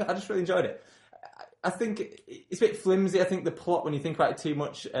I just really enjoyed it. I think it's a bit flimsy. I think the plot, when you think about it too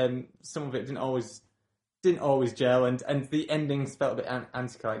much, some of it didn't always gel, and the endings felt a bit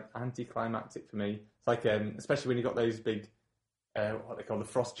anticlimactic for me. It's like, especially when you got those big, what they call the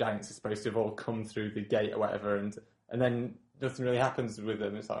frost giants, are supposed to have all come through the gate or whatever, and then nothing really happens with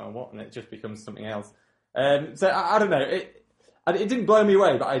them. It's like, oh, what? And it just becomes something else. So I don't know. It didn't blow me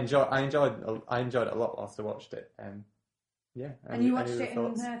away, but I enjoyed it a lot whilst I watched it. Yeah. And you watched it in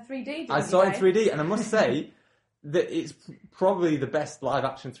 3D? I saw it in 3D, and I must say that it's probably the best live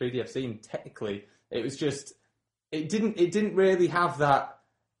action 3D I've seen. Technically, it was just it didn't really have that.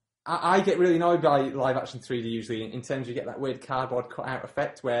 I get really annoyed by live action 3D usually in terms you get that weird cardboard cut out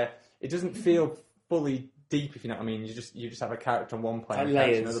effect where it doesn't feel fully deep, if you know what I mean. You just have a character on one plane, like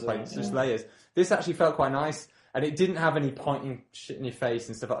and another plane. It's just layers. This actually felt quite nice, and it didn't have any pointing shit in your face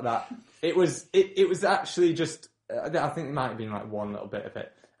and stuff like that. It was actually just. I think it might have been like one little bit of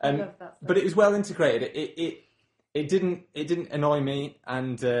it, I love that stuff. But it was well integrated. It didn't annoy me,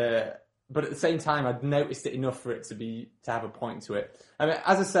 and but at the same time, I'd noticed it enough for it to have a point to it. I mean,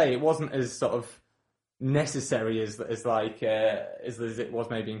 as I say, it wasn't as sort of necessary as like as it was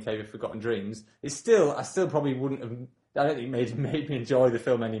maybe in Cave of Forgotten Dreams, I still probably wouldn't have. I don't think it made me enjoy the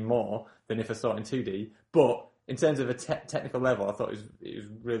film any more than if I saw it in 2D. But in terms of a technical level, I thought it was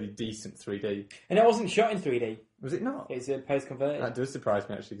really decent 3D. And it wasn't shot in 3D. Was it not? It's post-converted. That does surprise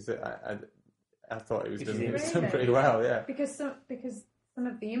me actually, because I thought it was done Really? pretty well. Yeah. Because some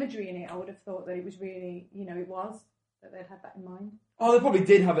of the imagery in it, I would have thought that it was really, it was that they'd had that in mind. Oh, they probably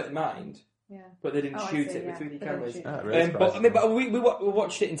did have it in mind. Yeah. But they didn't shoot it with yeah. 3D They cameras. didn't shoot it. Really But we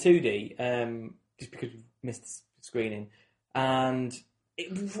watched it in 2D just because we missed the screening. And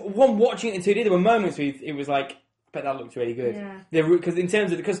watching it in 2D, there were moments where it was like, I bet that looked really good. Yeah. Because in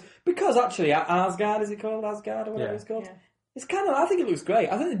terms of because actually Asgard, is it called Asgard or whatever it's called? Yeah. It's kind of, I think it looks great.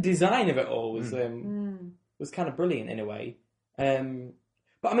 I think the design of it all was kind of brilliant in a way. I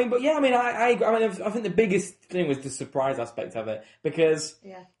think the biggest thing was the surprise aspect of it, because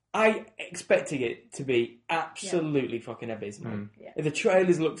I expected it to be absolutely fucking abysmal. Yeah. The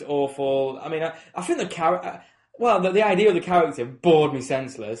trailers looked awful. I mean, I think the idea of the character bored me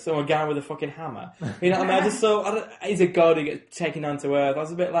senseless. So a guy with a fucking hammer. You know what I mean? I just thought, he's a god who gets taken down to earth. I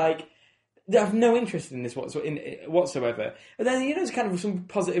was a bit like, I have no interest in this whatsoever. And then, there's kind of some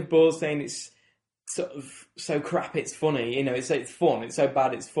positive buzz saying it's sort of so crap it's funny. It's fun. It's so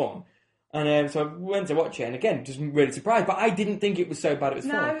bad it's fun. And so I went to watch it, and again, just really surprised. But I didn't think it was so bad it was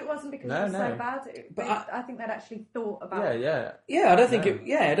fun. No, it wasn't because it was so bad. I think they'd actually thought about it. Yeah, I don't think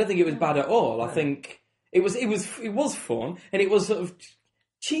it was bad at all. No. I think it was fun, and it was sort of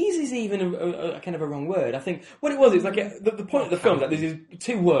cheesy is even a kind of a wrong word. I think what it was like the point of the film is that there's these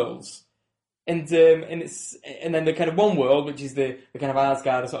two worlds. And then the kind of one world, which is the kind of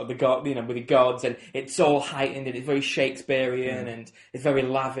Asgard, sort of the god, with the gods, and it's all heightened and it's very Shakespearean and it's very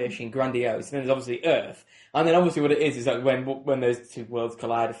lavish and grandiose. And then there's obviously Earth, and then obviously what it is that when those two worlds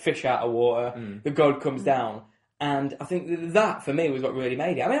collide, a fish out of water, the god comes down, and I think that for me was what really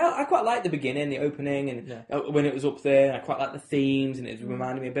made it. I mean, I quite liked the beginning, the opening, and when it was up there, and I quite liked the themes, and it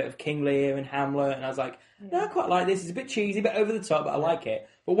reminded me a bit of King Lear and Hamlet, and I was like, no, I quite like this. It's a bit cheesy, a bit over the top, but I like it.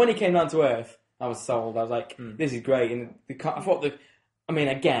 But when he came down to Earth, I was sold. I was like, this is great. And I thought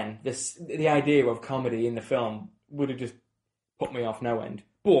again, the idea of comedy in the film would have just put me off no end.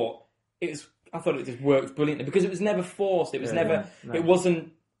 But I thought it just worked brilliantly because it was never forced. It was it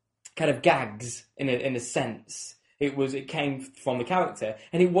wasn't kind of gags in a sense. It came from the character.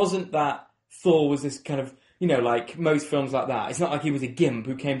 And it wasn't that Thor was this kind of, like most films like that. It's not like he was a gimp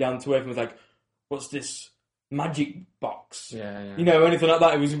who came down to Earth and was like, what's this magic box? Or anything like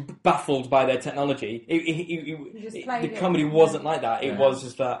that. It was baffled by their technology. The comedy wasn't like that. It was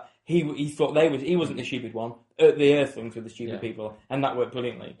just that he thought he wasn't the stupid one. The Earthlings were the stupid people, and that worked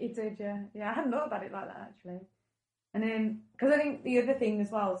brilliantly. It did, yeah. I hadn't thought about it like that actually. And then because I think the other thing as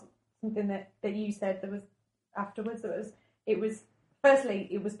well is something that you said there was afterwards. It was firstly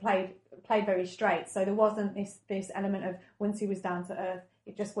it was played very straight, so there wasn't this element of once he was down to Earth,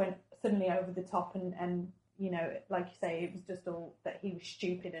 it just went suddenly over the top and like you say, it was just all that he was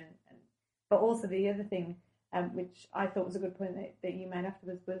stupid and but also the other thing, which I thought was a good point that you made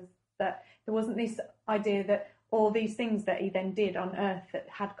afterwards, was that there wasn't this idea that all these things that he then did on Earth that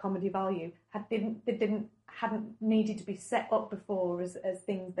had comedy value hadn't needed to be set up before as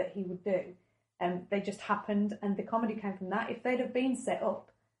things that he would do. They just happened, and the comedy came from that. If they'd have been set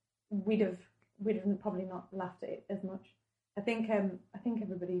up, we'd have probably not laughed at it as much. I think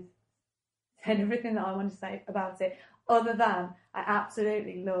everybody's said everything that I want to say about it, other than I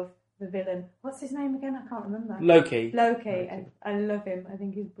absolutely love the villain. What's his name again? I can't remember. Loki. I love him. I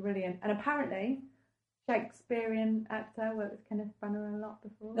think he's brilliant. And apparently, Shakespearean actor, worked with Kenneth Branagh a lot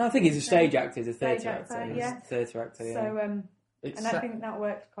before. No, I think he's a stage actor. He's a theatre actor. actor. Yeah. Theatre actor, yeah. So, and I think that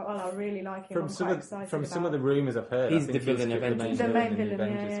worked quite well. I really like him. From some of the rumours I've heard, he's the villain of Avengers. The main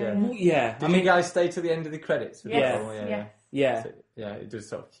villain, yeah. Did you guys stay to the end of the credits? Yes. Yeah. It does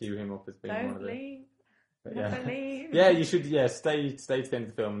sort of cue him up as being one of the... Don't leave. Yeah, you should. Yeah, stay to the end of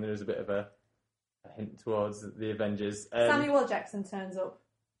the film. There is a bit of a hint towards the Avengers. Samuel L. Jackson turns up.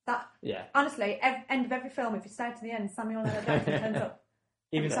 Honestly, end of every film, if you stay to the end, Samuel L. Jackson turns up.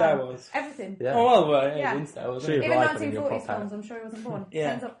 Even Star Wars. Everything. Yeah. Oh well, in Star Wars. Even 1940s films. I'm sure he wasn't born.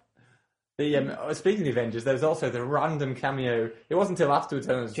 Turns up. Speaking of the Avengers, there's also the random cameo. It wasn't until afterwards.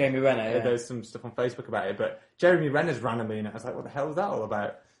 Jeremy Renner. There's some stuff on Facebook about it, but Jeremy Renner's randomly in it. I was like, what the hell is that all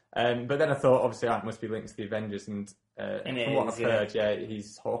about? But then I thought, obviously, it must be linked to the Avengers, and from what I've heard,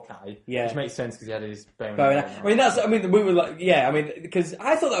 he's Hawkeye, which makes sense because he had his bow. We were like, because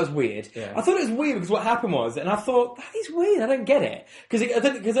I thought that was weird. Yeah. I thought it was weird because what happened was, and I thought that is weird. I don't get it because I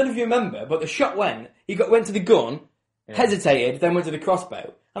don't know if you remember, but the shot went to the gun, hesitated, then went to the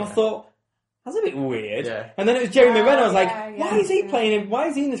crossbow, and I thought, that's a bit weird. Yeah. And then it was Jeremy Renner. I was like, yeah, why is he yeah. playing him? Why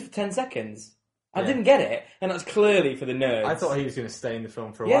is he in this for 10 seconds? I Yeah. didn't get it, and that's clearly for the nerds. I thought he was going to stay in the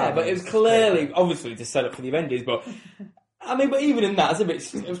film for a while. Yeah, but it was clearly, obviously, to set up for the Avengers, but... I mean, but even in that, it's a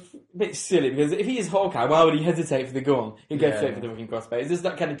bit silly, because if he is Hawkeye, why would he hesitate for the gun? He'd go straight for the fucking crossbow. It's just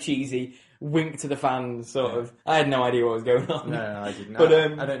that kind of cheesy wink to the fans, sort of. I had no idea what was going on. No, I didn't. But,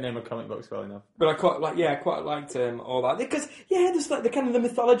 I don't know my comic books well enough. But I quite liked all that. Because, just like the kind of the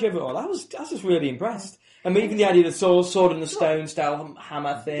mythology of it all, I was just really impressed. And even the idea of the sword and the stone style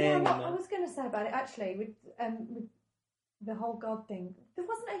hammer thing. Yeah, I was going to say about it, actually, with the whole God thing, there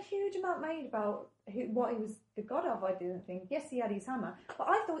wasn't a huge amount made about what he was the god of, I didn't think. Yes, he had his hammer, but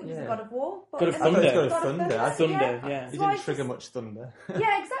I thought he was the god of war. God of I thought he was thunder. God of thunder. Thunder, yeah. He So I didn't trigger just- much thunder.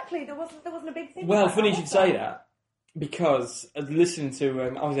 Yeah, exactly. There wasn't a big thing. Well, about funny that, you should was say there? that, because I was listening to,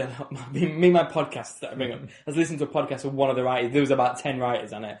 me and my podcast that I bring up, I was listening to a podcast of one of the writers, there was about 10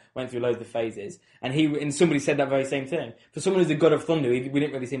 writers on it, went through loads of phases, and somebody said that very same thing. For someone who's the god of thunder, we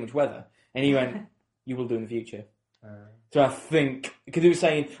didn't really see much weather, and he went, you will do in the future. So I think, because he was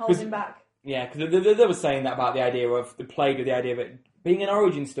saying... Hold him back. Yeah, because they were saying that about the idea of, they played with the idea of it being an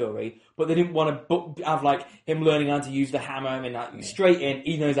origin story, but they didn't want to have like him learning how to use the hammer. I mean, like, straight in,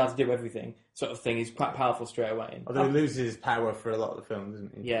 he knows how to do everything, sort of thing. He's quite powerful straight away. Although he loses his power for a lot of the films,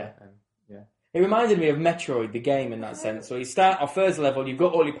 doesn't he? Yeah. Yeah. It reminded me of Metroid, the game, in that sense. So you start off first level, you've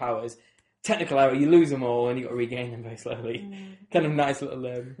got all your powers. Technical error, you lose them all, and you've got to regain them very slowly. Kind of nice little.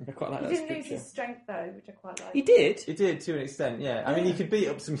 I quite like He that didn't lose structure. his strength though, which I quite like. He did. He did, to an extent, yeah. I mean, he could beat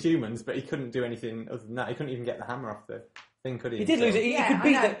up some humans, but he couldn't do anything other than that. He couldn't even get the hammer off the thing, could he? He did lose it. He Yeah, could I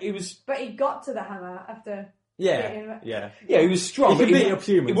beat know. that. He was. But he got to the hammer after. Yeah, yeah. Yeah, he was strong. He could but beat up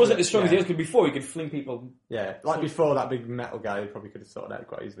humans, He wasn't but- as strong as yeah. he was before. He could fling people. Yeah, like before that big metal guy, he probably could have sorted out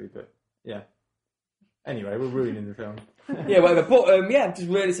quite easily, but yeah. Anyway, we're ruining the film. Yeah, whatever. But just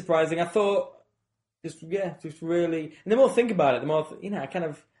really surprising. I thought, just really. And the more I think about it, the more I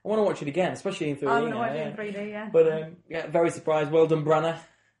want to watch it again, especially in 3D. I'm going to now, watch yeah. it in 3D, yeah. But very surprised. Well done, Branagh.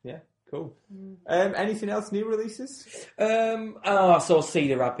 Yeah, cool. Anything else, new releases? I saw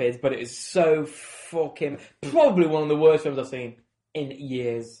Cedar Rapids, but it is so fucking probably one of the worst films I've seen in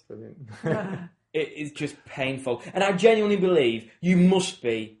years. Brilliant. It is just painful, and I genuinely believe you must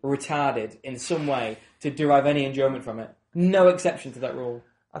be retarded in some way to derive any enjoyment from it. No exception to that rule.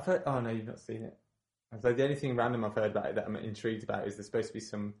 I've heard... Oh, no, you've not seen it. So the only thing random I've heard about it that I'm intrigued about is there's supposed to be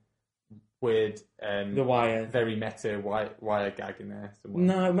some weird, The Wire. very meta wire gag in there somewhere.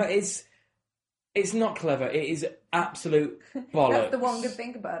 No, but it's not clever. It is absolute bollocks. That's the one good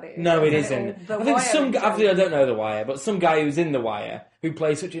thing about it. No, it Isn't isn't. The I think Wire obviously I don't know The Wire, but some guy who's in The Wire who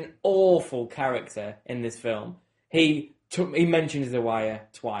plays such an awful character in this film. He mentions The Wire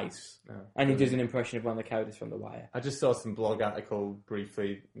twice, and he does an impression of one of the characters from The Wire. I just saw some blog article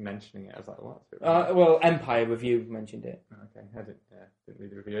briefly mentioning it. I was like, what? Well, Empire Review mentioned it. Okay, I didn't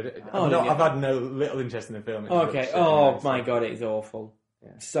read the review. didn't you? I've had no little interest in the film. It Okay. looks Oh nice. my god, it is awful.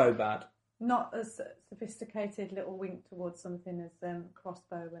 Yeah. So bad. Not as sophisticated little wink towards something as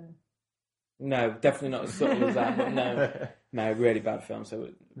Crossbow and... No, definitely not as subtle as that. But no, really bad film. So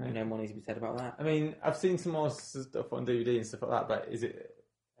no more needs to be said about that. I mean, I've seen some more stuff on DVD and stuff like that, but is it...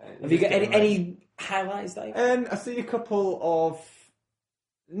 Have you got any highlights, Dave? I've seen a couple of...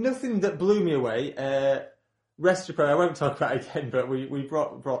 Nothing that blew me away. Restropro, I won't talk about it again, but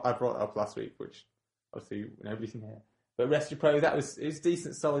I brought it up last week, which obviously nobody can hear. But Restropro, it was a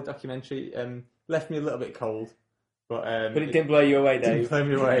decent, solid documentary. Left me a little bit cold, but But it didn't blow you away, didn't Dave. blow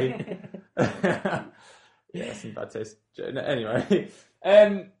me away. Yeah, some bad taste. Anyway,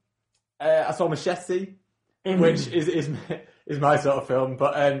 I saw Machete, which is my sort of film,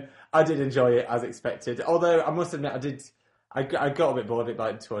 but I did enjoy it as expected. Although I must admit, I got a bit bored of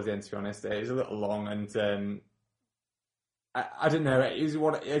it towards the end. To be honest, it was a little long, and I don't know. It was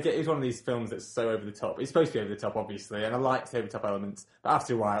one of these films that's so over the top. It's supposed to be over the top, obviously, and I liked over the top elements. But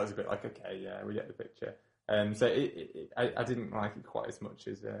after a while, it was a bit like, okay, yeah, we get the picture. So I didn't like it quite as much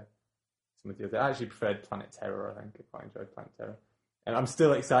as some of the others. I actually preferred Planet Terror. I think I quite enjoyed Planet Terror, and I'm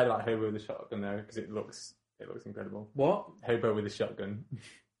still excited about Hobo with a Shotgun though, because it looks incredible. What? Hobo with a Shotgun.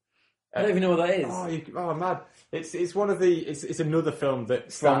 I don't even know what that is. Oh, mad! It's one of the it's another film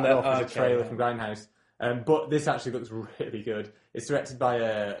that started off as a trailer from Grindhouse. But this actually looks really good. It's directed by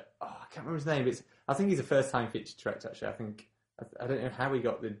I can't remember his name. I think he's a first-time feature director. Actually, I don't know how he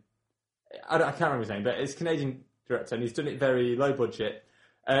got the. I can't remember his name, but it's a Canadian director, and he's done it very low budget.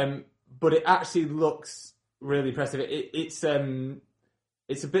 But it actually looks really impressive. It's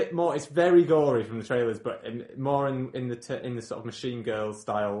a bit more. It's very gory from the trailers, but more in the sort of Machine Girl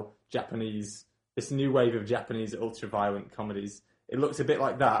style Japanese. This new wave of Japanese ultra-violent comedies. It looks a bit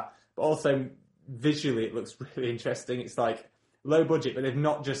like that. But but also visually it looks really interesting. It's like low budget, but they've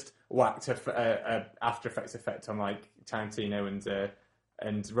not just whacked a After Effects effect on like Tarantino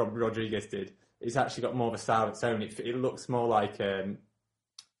and Rodriguez did. It's actually got more of a style of its own. It looks more like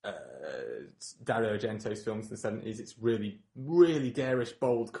Dario Argento's films in the 70s. It's really, really garish,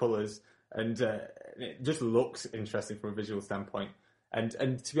 bold colours, and it just looks interesting from a visual standpoint. And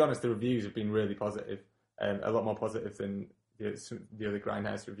to be honest, the reviews have been really positive, a lot more positive than the other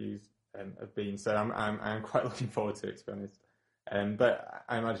Grindhouse reviews have been. So I'm quite looking forward to it, to be honest. But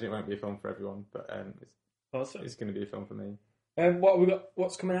I imagine it won't be a film for everyone, but it's going to be a film for me. What have we got?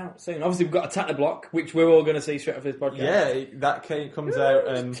 What's coming out soon? Obviously, we've got Attack the Block, which we're all going to see straight off this podcast. Yeah, that comes out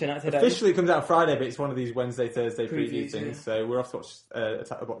today. officially. It comes out Friday, but it's one of these Wednesday, Thursday preview Previews, things. yeah. So we're off to watch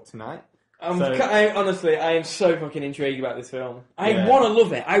Attack the Block tonight. Honestly, I am so fucking intrigued about this film. I Yeah. want to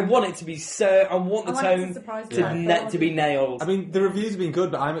love it. I want it to be so. I want the I want it to tone surprise to be nailed. I mean, the reviews have been good,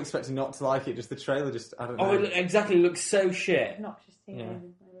 but I'm expecting not to like it. Just the trailer, I don't know. Oh, it looks so shit. Obnoxious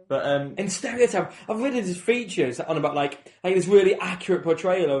teenagers. But And stereotype. I've read this features on about like this really accurate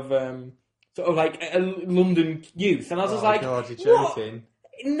portrayal of sort of like a London youth, and I was just like, God, you're what? joking.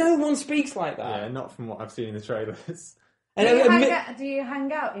 No one speaks like that. Yeah, not from what I've seen in the trailers. And Do you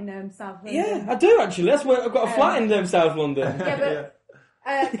hang out in South London? yeah, I do actually. That's where I've got a flat in South London. Yeah,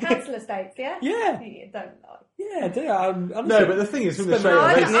 but council estates, yeah? Yeah. You don't lie. Yeah, I do. Honestly, No, but the thing is, from the But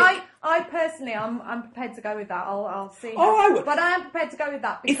trailer, I personally, I'm prepared to go with that. I'll see. Oh, I would. But I am prepared to go with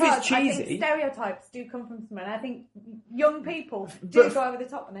that If because it's I cheesy- think stereotypes do come from somewhere. And I think young people do But- go over the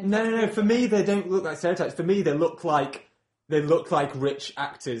top. And no. For me, they don't look like stereotypes. For me, they look like rich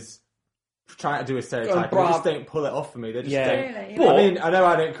actors trying to do a stereotype. They just don't pull it off for me. They just don't. Really? But- I mean, I know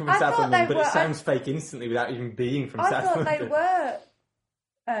I don't come from I South thought London, they but it were- sounds fake instantly without even being from I South thought London. they were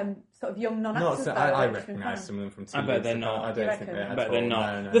sort of young Not non-actors. so, though, I which was recognise fun. some of them from TV. I bet they're not. I You don't reckon? think they are. But they're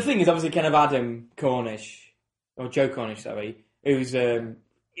not. No. The thing is, obviously, kind of Adam Cornish, or Joe Cornish, sorry, who's a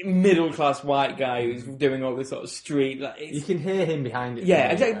middle-class white guy who's doing all this sort of street. Like, You can hear him behind it.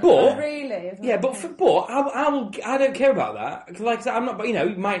 Yeah, exactly, but- Oh, really? Is what yeah, it but is? I don't care about that. 'Cause like I said, I'm not.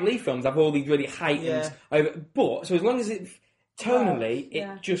 But Mike Leigh films have all these really heightened. But so as long as it tonally,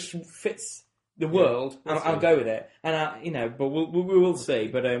 Yeah. it just fits the world, I'll go with it. And but we will see.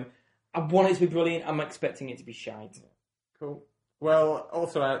 But I want it to be brilliant. I'm expecting it to be shite. Cool. Well,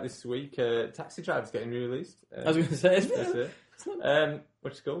 also out this week, Taxi Driver's getting re-released. I was going to say, That's it.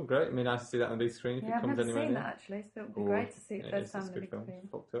 Which is cool, great. I mean, nice to see that on the big screen if Yeah, it I've comes never anywhere seen near. that actually, so it would be great to see it first time It's on a the good big film. screen.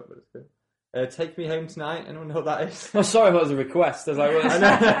 Fucked up, but it's good. Take Me Home Tonight. Anyone know what that is? Oh, sorry if that was a request. I was like, well, I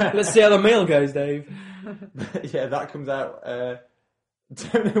know. let's see how the meal goes, Dave. Yeah, that comes out.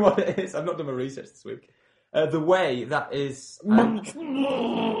 Don't know what it is. I've not done my research this week. The Way, that is.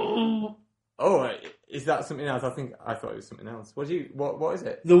 Oh, is that something else? I thought it was something else. What is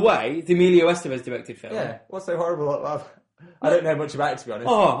it? The Way, the Emilio Estevez directed film. Yeah. What's so horrible about that? I don't know much about it, to be honest.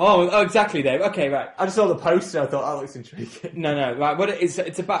 Oh, exactly, Dave. Okay, right. I just saw the poster. I thought that looks intriguing. No, right. What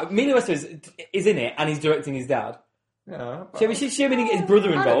it's about? Emilio Estevez is in it, and he's directing his dad. Yeah. So we should get his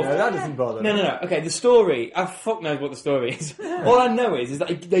brother involved. No, that doesn't bother me. No. Okay, the story. I fuck knows what the story is. All I know is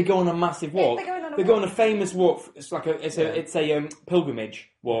that they go on a massive walk. they go on a a famous walk. It's like a pilgrimage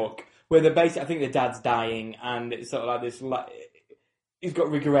walk where they're basically. I think their dad's dying, and it's sort of like this. Like he's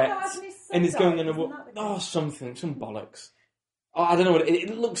got regrets, and he's going on a walk. Oh, some bollocks. Oh, I don't know what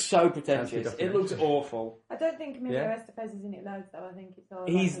it looks so pretentious. It looks awful. I don't think Emilio Estevez is in it loads though. I think it's all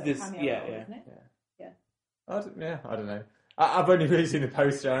He's like a this- cameo yeah, role, yeah. isn't it? I don't know. I've only really seen the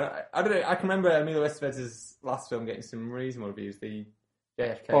poster. I don't know. I can remember Emilio Estevez's last film getting some reasonable reviews, the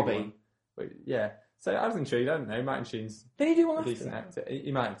JFK Bobby. one. But yeah. So I was intrigued. I don't know. Martin Sheen's Did he do a one decent after? actor.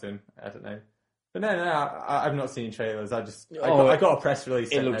 He might have done. I don't know. But no. I've not seen trailers. I Oh, got a press release.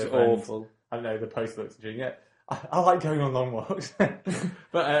 It sent looks over and awful. I don't know. The poster looks intriguing. Yeah. I like going on long walks.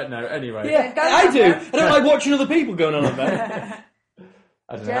 But no. Anyway. Yeah, Go I on, do. then. I don't like watching other people going on there.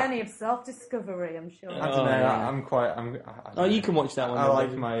 I don't know. Journey of self-discovery, I'm sure. I don't know. yeah. I'm quite. I don't Oh, know. you can watch that one. I then, like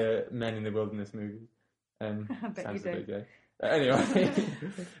Dave. my Men in the Wilderness movies. I bet Sounds you a do. bit gay. Anyway,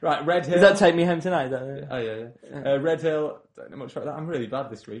 right, Red Hill. Does that take me home tonight? Is that it? Oh yeah. Red Hill. Don't know much about that. I'm really bad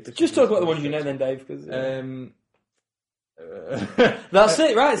this week. Just talk about the ones you know then, Dave. 'Cause, that's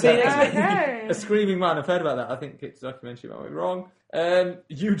it, right? See you next week. Okay. A Screaming Man. I've heard about that. I think it's a documentary about it. Wrong.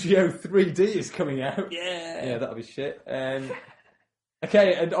 Yu-Gi-Oh! 3D is coming out. Yeah, that'll be shit.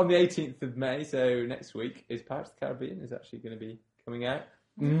 Okay, and on the 18th of May, so next week, is Pirates of the Caribbean is actually going to be coming out.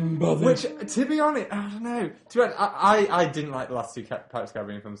 Which, to be honest, I don't know. To be honest, I didn't like the last two Pirates of the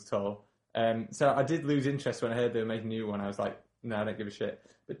Caribbean films at all. So I did lose interest when I heard they were making a new one. I was like, no, I don't give a shit.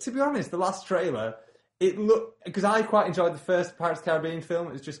 But to be honest, the last trailer, because I quite enjoyed the first Pirates of the Caribbean film.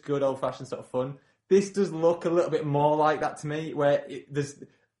 It was just good old-fashioned sort of fun. This does look a little bit more like that to me, where there's...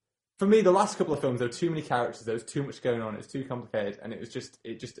 For me, the last couple of films, there were too many characters, there was too much going on, it was too complicated, and it just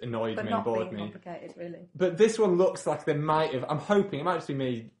annoyed me and bored me. Complicated, really. But this one looks like they might have... I'm hoping, it might just be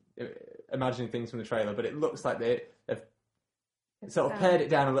me imagining things from the trailer, but it looks like they've sort of pared it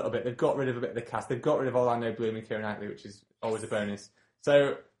down a little bit. They've got rid of a bit of the cast. They've got rid of Orlando Bloom and Keira Knightley, which is always a bonus.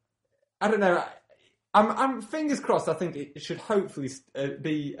 So, I don't know. I'm fingers crossed. I think it should hopefully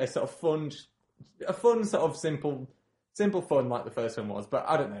be a sort of fun sort of simple fun like the first one was. But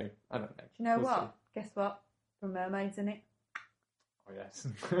I don't know. Do you know what? See. Guess what? From Mermaids in it. Oh yes.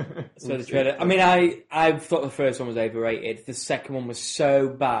 So the trailer. I mean, I thought the first one was overrated. The second one was so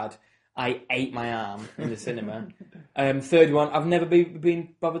bad, I ate my arm in the cinema. Third one, I've never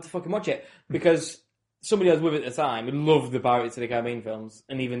been bothered to fucking watch it because somebody I was with at the time who loved the Pirates of the Caribbean films,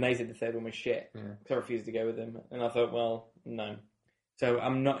 and even they said the third one was shit. Yeah. So I refused to go with them, and I thought, well, no. So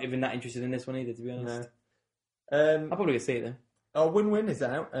I'm not even that interested in this one either, to be honest. No. I'll probably go see it then. Oh, Win-Win is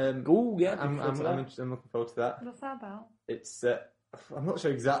out. Oh yeah, I'm looking forward to that. What's that about? It's I'm not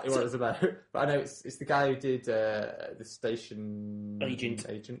sure exactly what it's about, but I know it's the guy who did the Station Agent,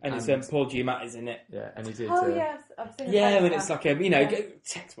 and it's Paul Giamatti's in it. Yeah, and he did. Oh yes, I've seen it. Yeah, I mean it's like a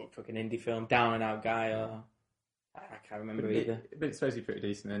textbook fucking indie film, down and out guy. I can't remember either. But it's supposed to be pretty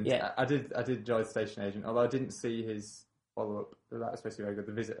decent. And yeah, I did enjoy the Station Agent, although I didn't see his follow up. That was supposed to be very good.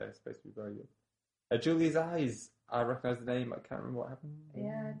 The Visitor is supposed to be very good. Julia's Eyes. I recognise the name, but I can't remember what happened.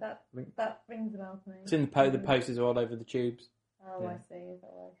 Yeah, that rings a bell to me. It's in the posters are all over the tubes. Oh, yeah. I see. Is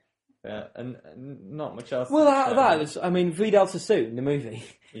that way? Yeah, and not much else. Well, out of that, I mean, Vidal Sassoon, the movie,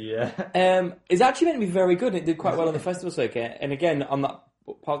 is actually meant to be very good. It did quite well on the festival circuit. And again, on that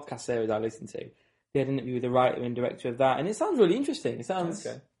podcast series I listened to, they had an interview with the writer and director of that, and it sounds really interesting. It sounds,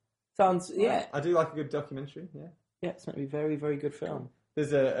 yeah. I do like a good documentary. Yeah, it's meant to be a very, very good film.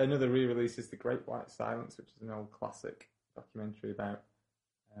 There's another re-release, is The Great White Silence, which is an old classic documentary about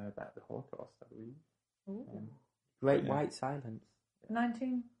the Holocaust, I believe. Great White Silence.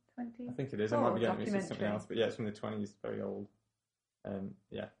 1920. I think it is. I might be getting mixed with something else, but yeah, it's from the 20s, very old.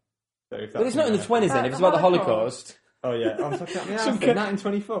 Yeah. So but it's not in the 20s then, if it's about the Holocaust. Oh yeah, I'm talking about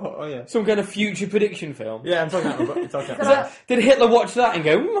 1924. Oh yeah, some kind of future prediction film. Yeah, I'm talking about. Did Hitler watch that and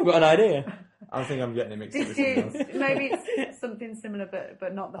go, I've got an idea? I think I'm getting it mixed with something else. Maybe it's something similar,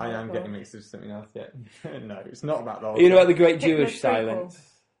 but not the Holocaust. I am getting mixed with something else, yeah. No, it's not about the Holocaust. You know about the Great Jewish Silence?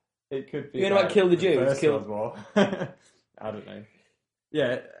 It could be. You know about Kill the Jews? First World War. I don't know.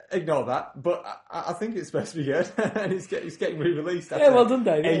 Yeah, ignore that. But I think it's supposed to be good, and it's getting re-released after well done,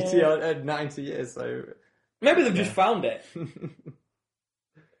 Dave. 80 or 90 years. So maybe they've just found it.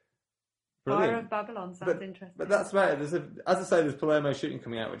 Fire of Babylon sounds interesting. But that's right. As I say, there's Palermo Shooting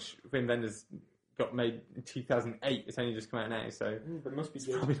coming out, which Wim Wenders got made in 2008. It's only just come out now, so but it must be it's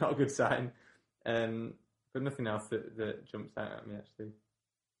probably not a good sign. But nothing else that jumps out at me actually.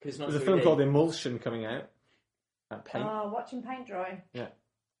 There's a film called Emulsion coming out. Paint. Oh, watching paint dry. Yeah.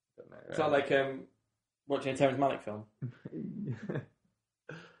 It's not like watching a Terrence Malick film.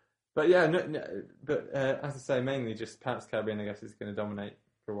 But yeah, as I say, mainly just Pirates of the Caribbean, I guess, is going to dominate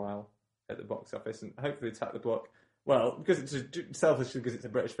for a while at the box office and hopefully attack the block. Well, because it's selfishly because it's a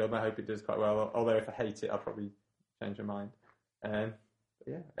British film, I hope it does quite well. Although if I hate it, I'll probably change my mind. But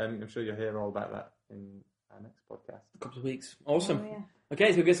yeah, I'm sure you'll hear all about that in our next podcast. A couple of weeks. Awesome. Oh, yeah.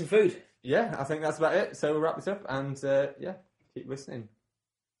 Okay, so we'll get some food. Yeah, I think that's about it. So we'll wrap this up and keep listening.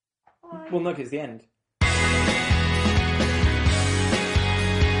 Bye. Well, look, it's the end.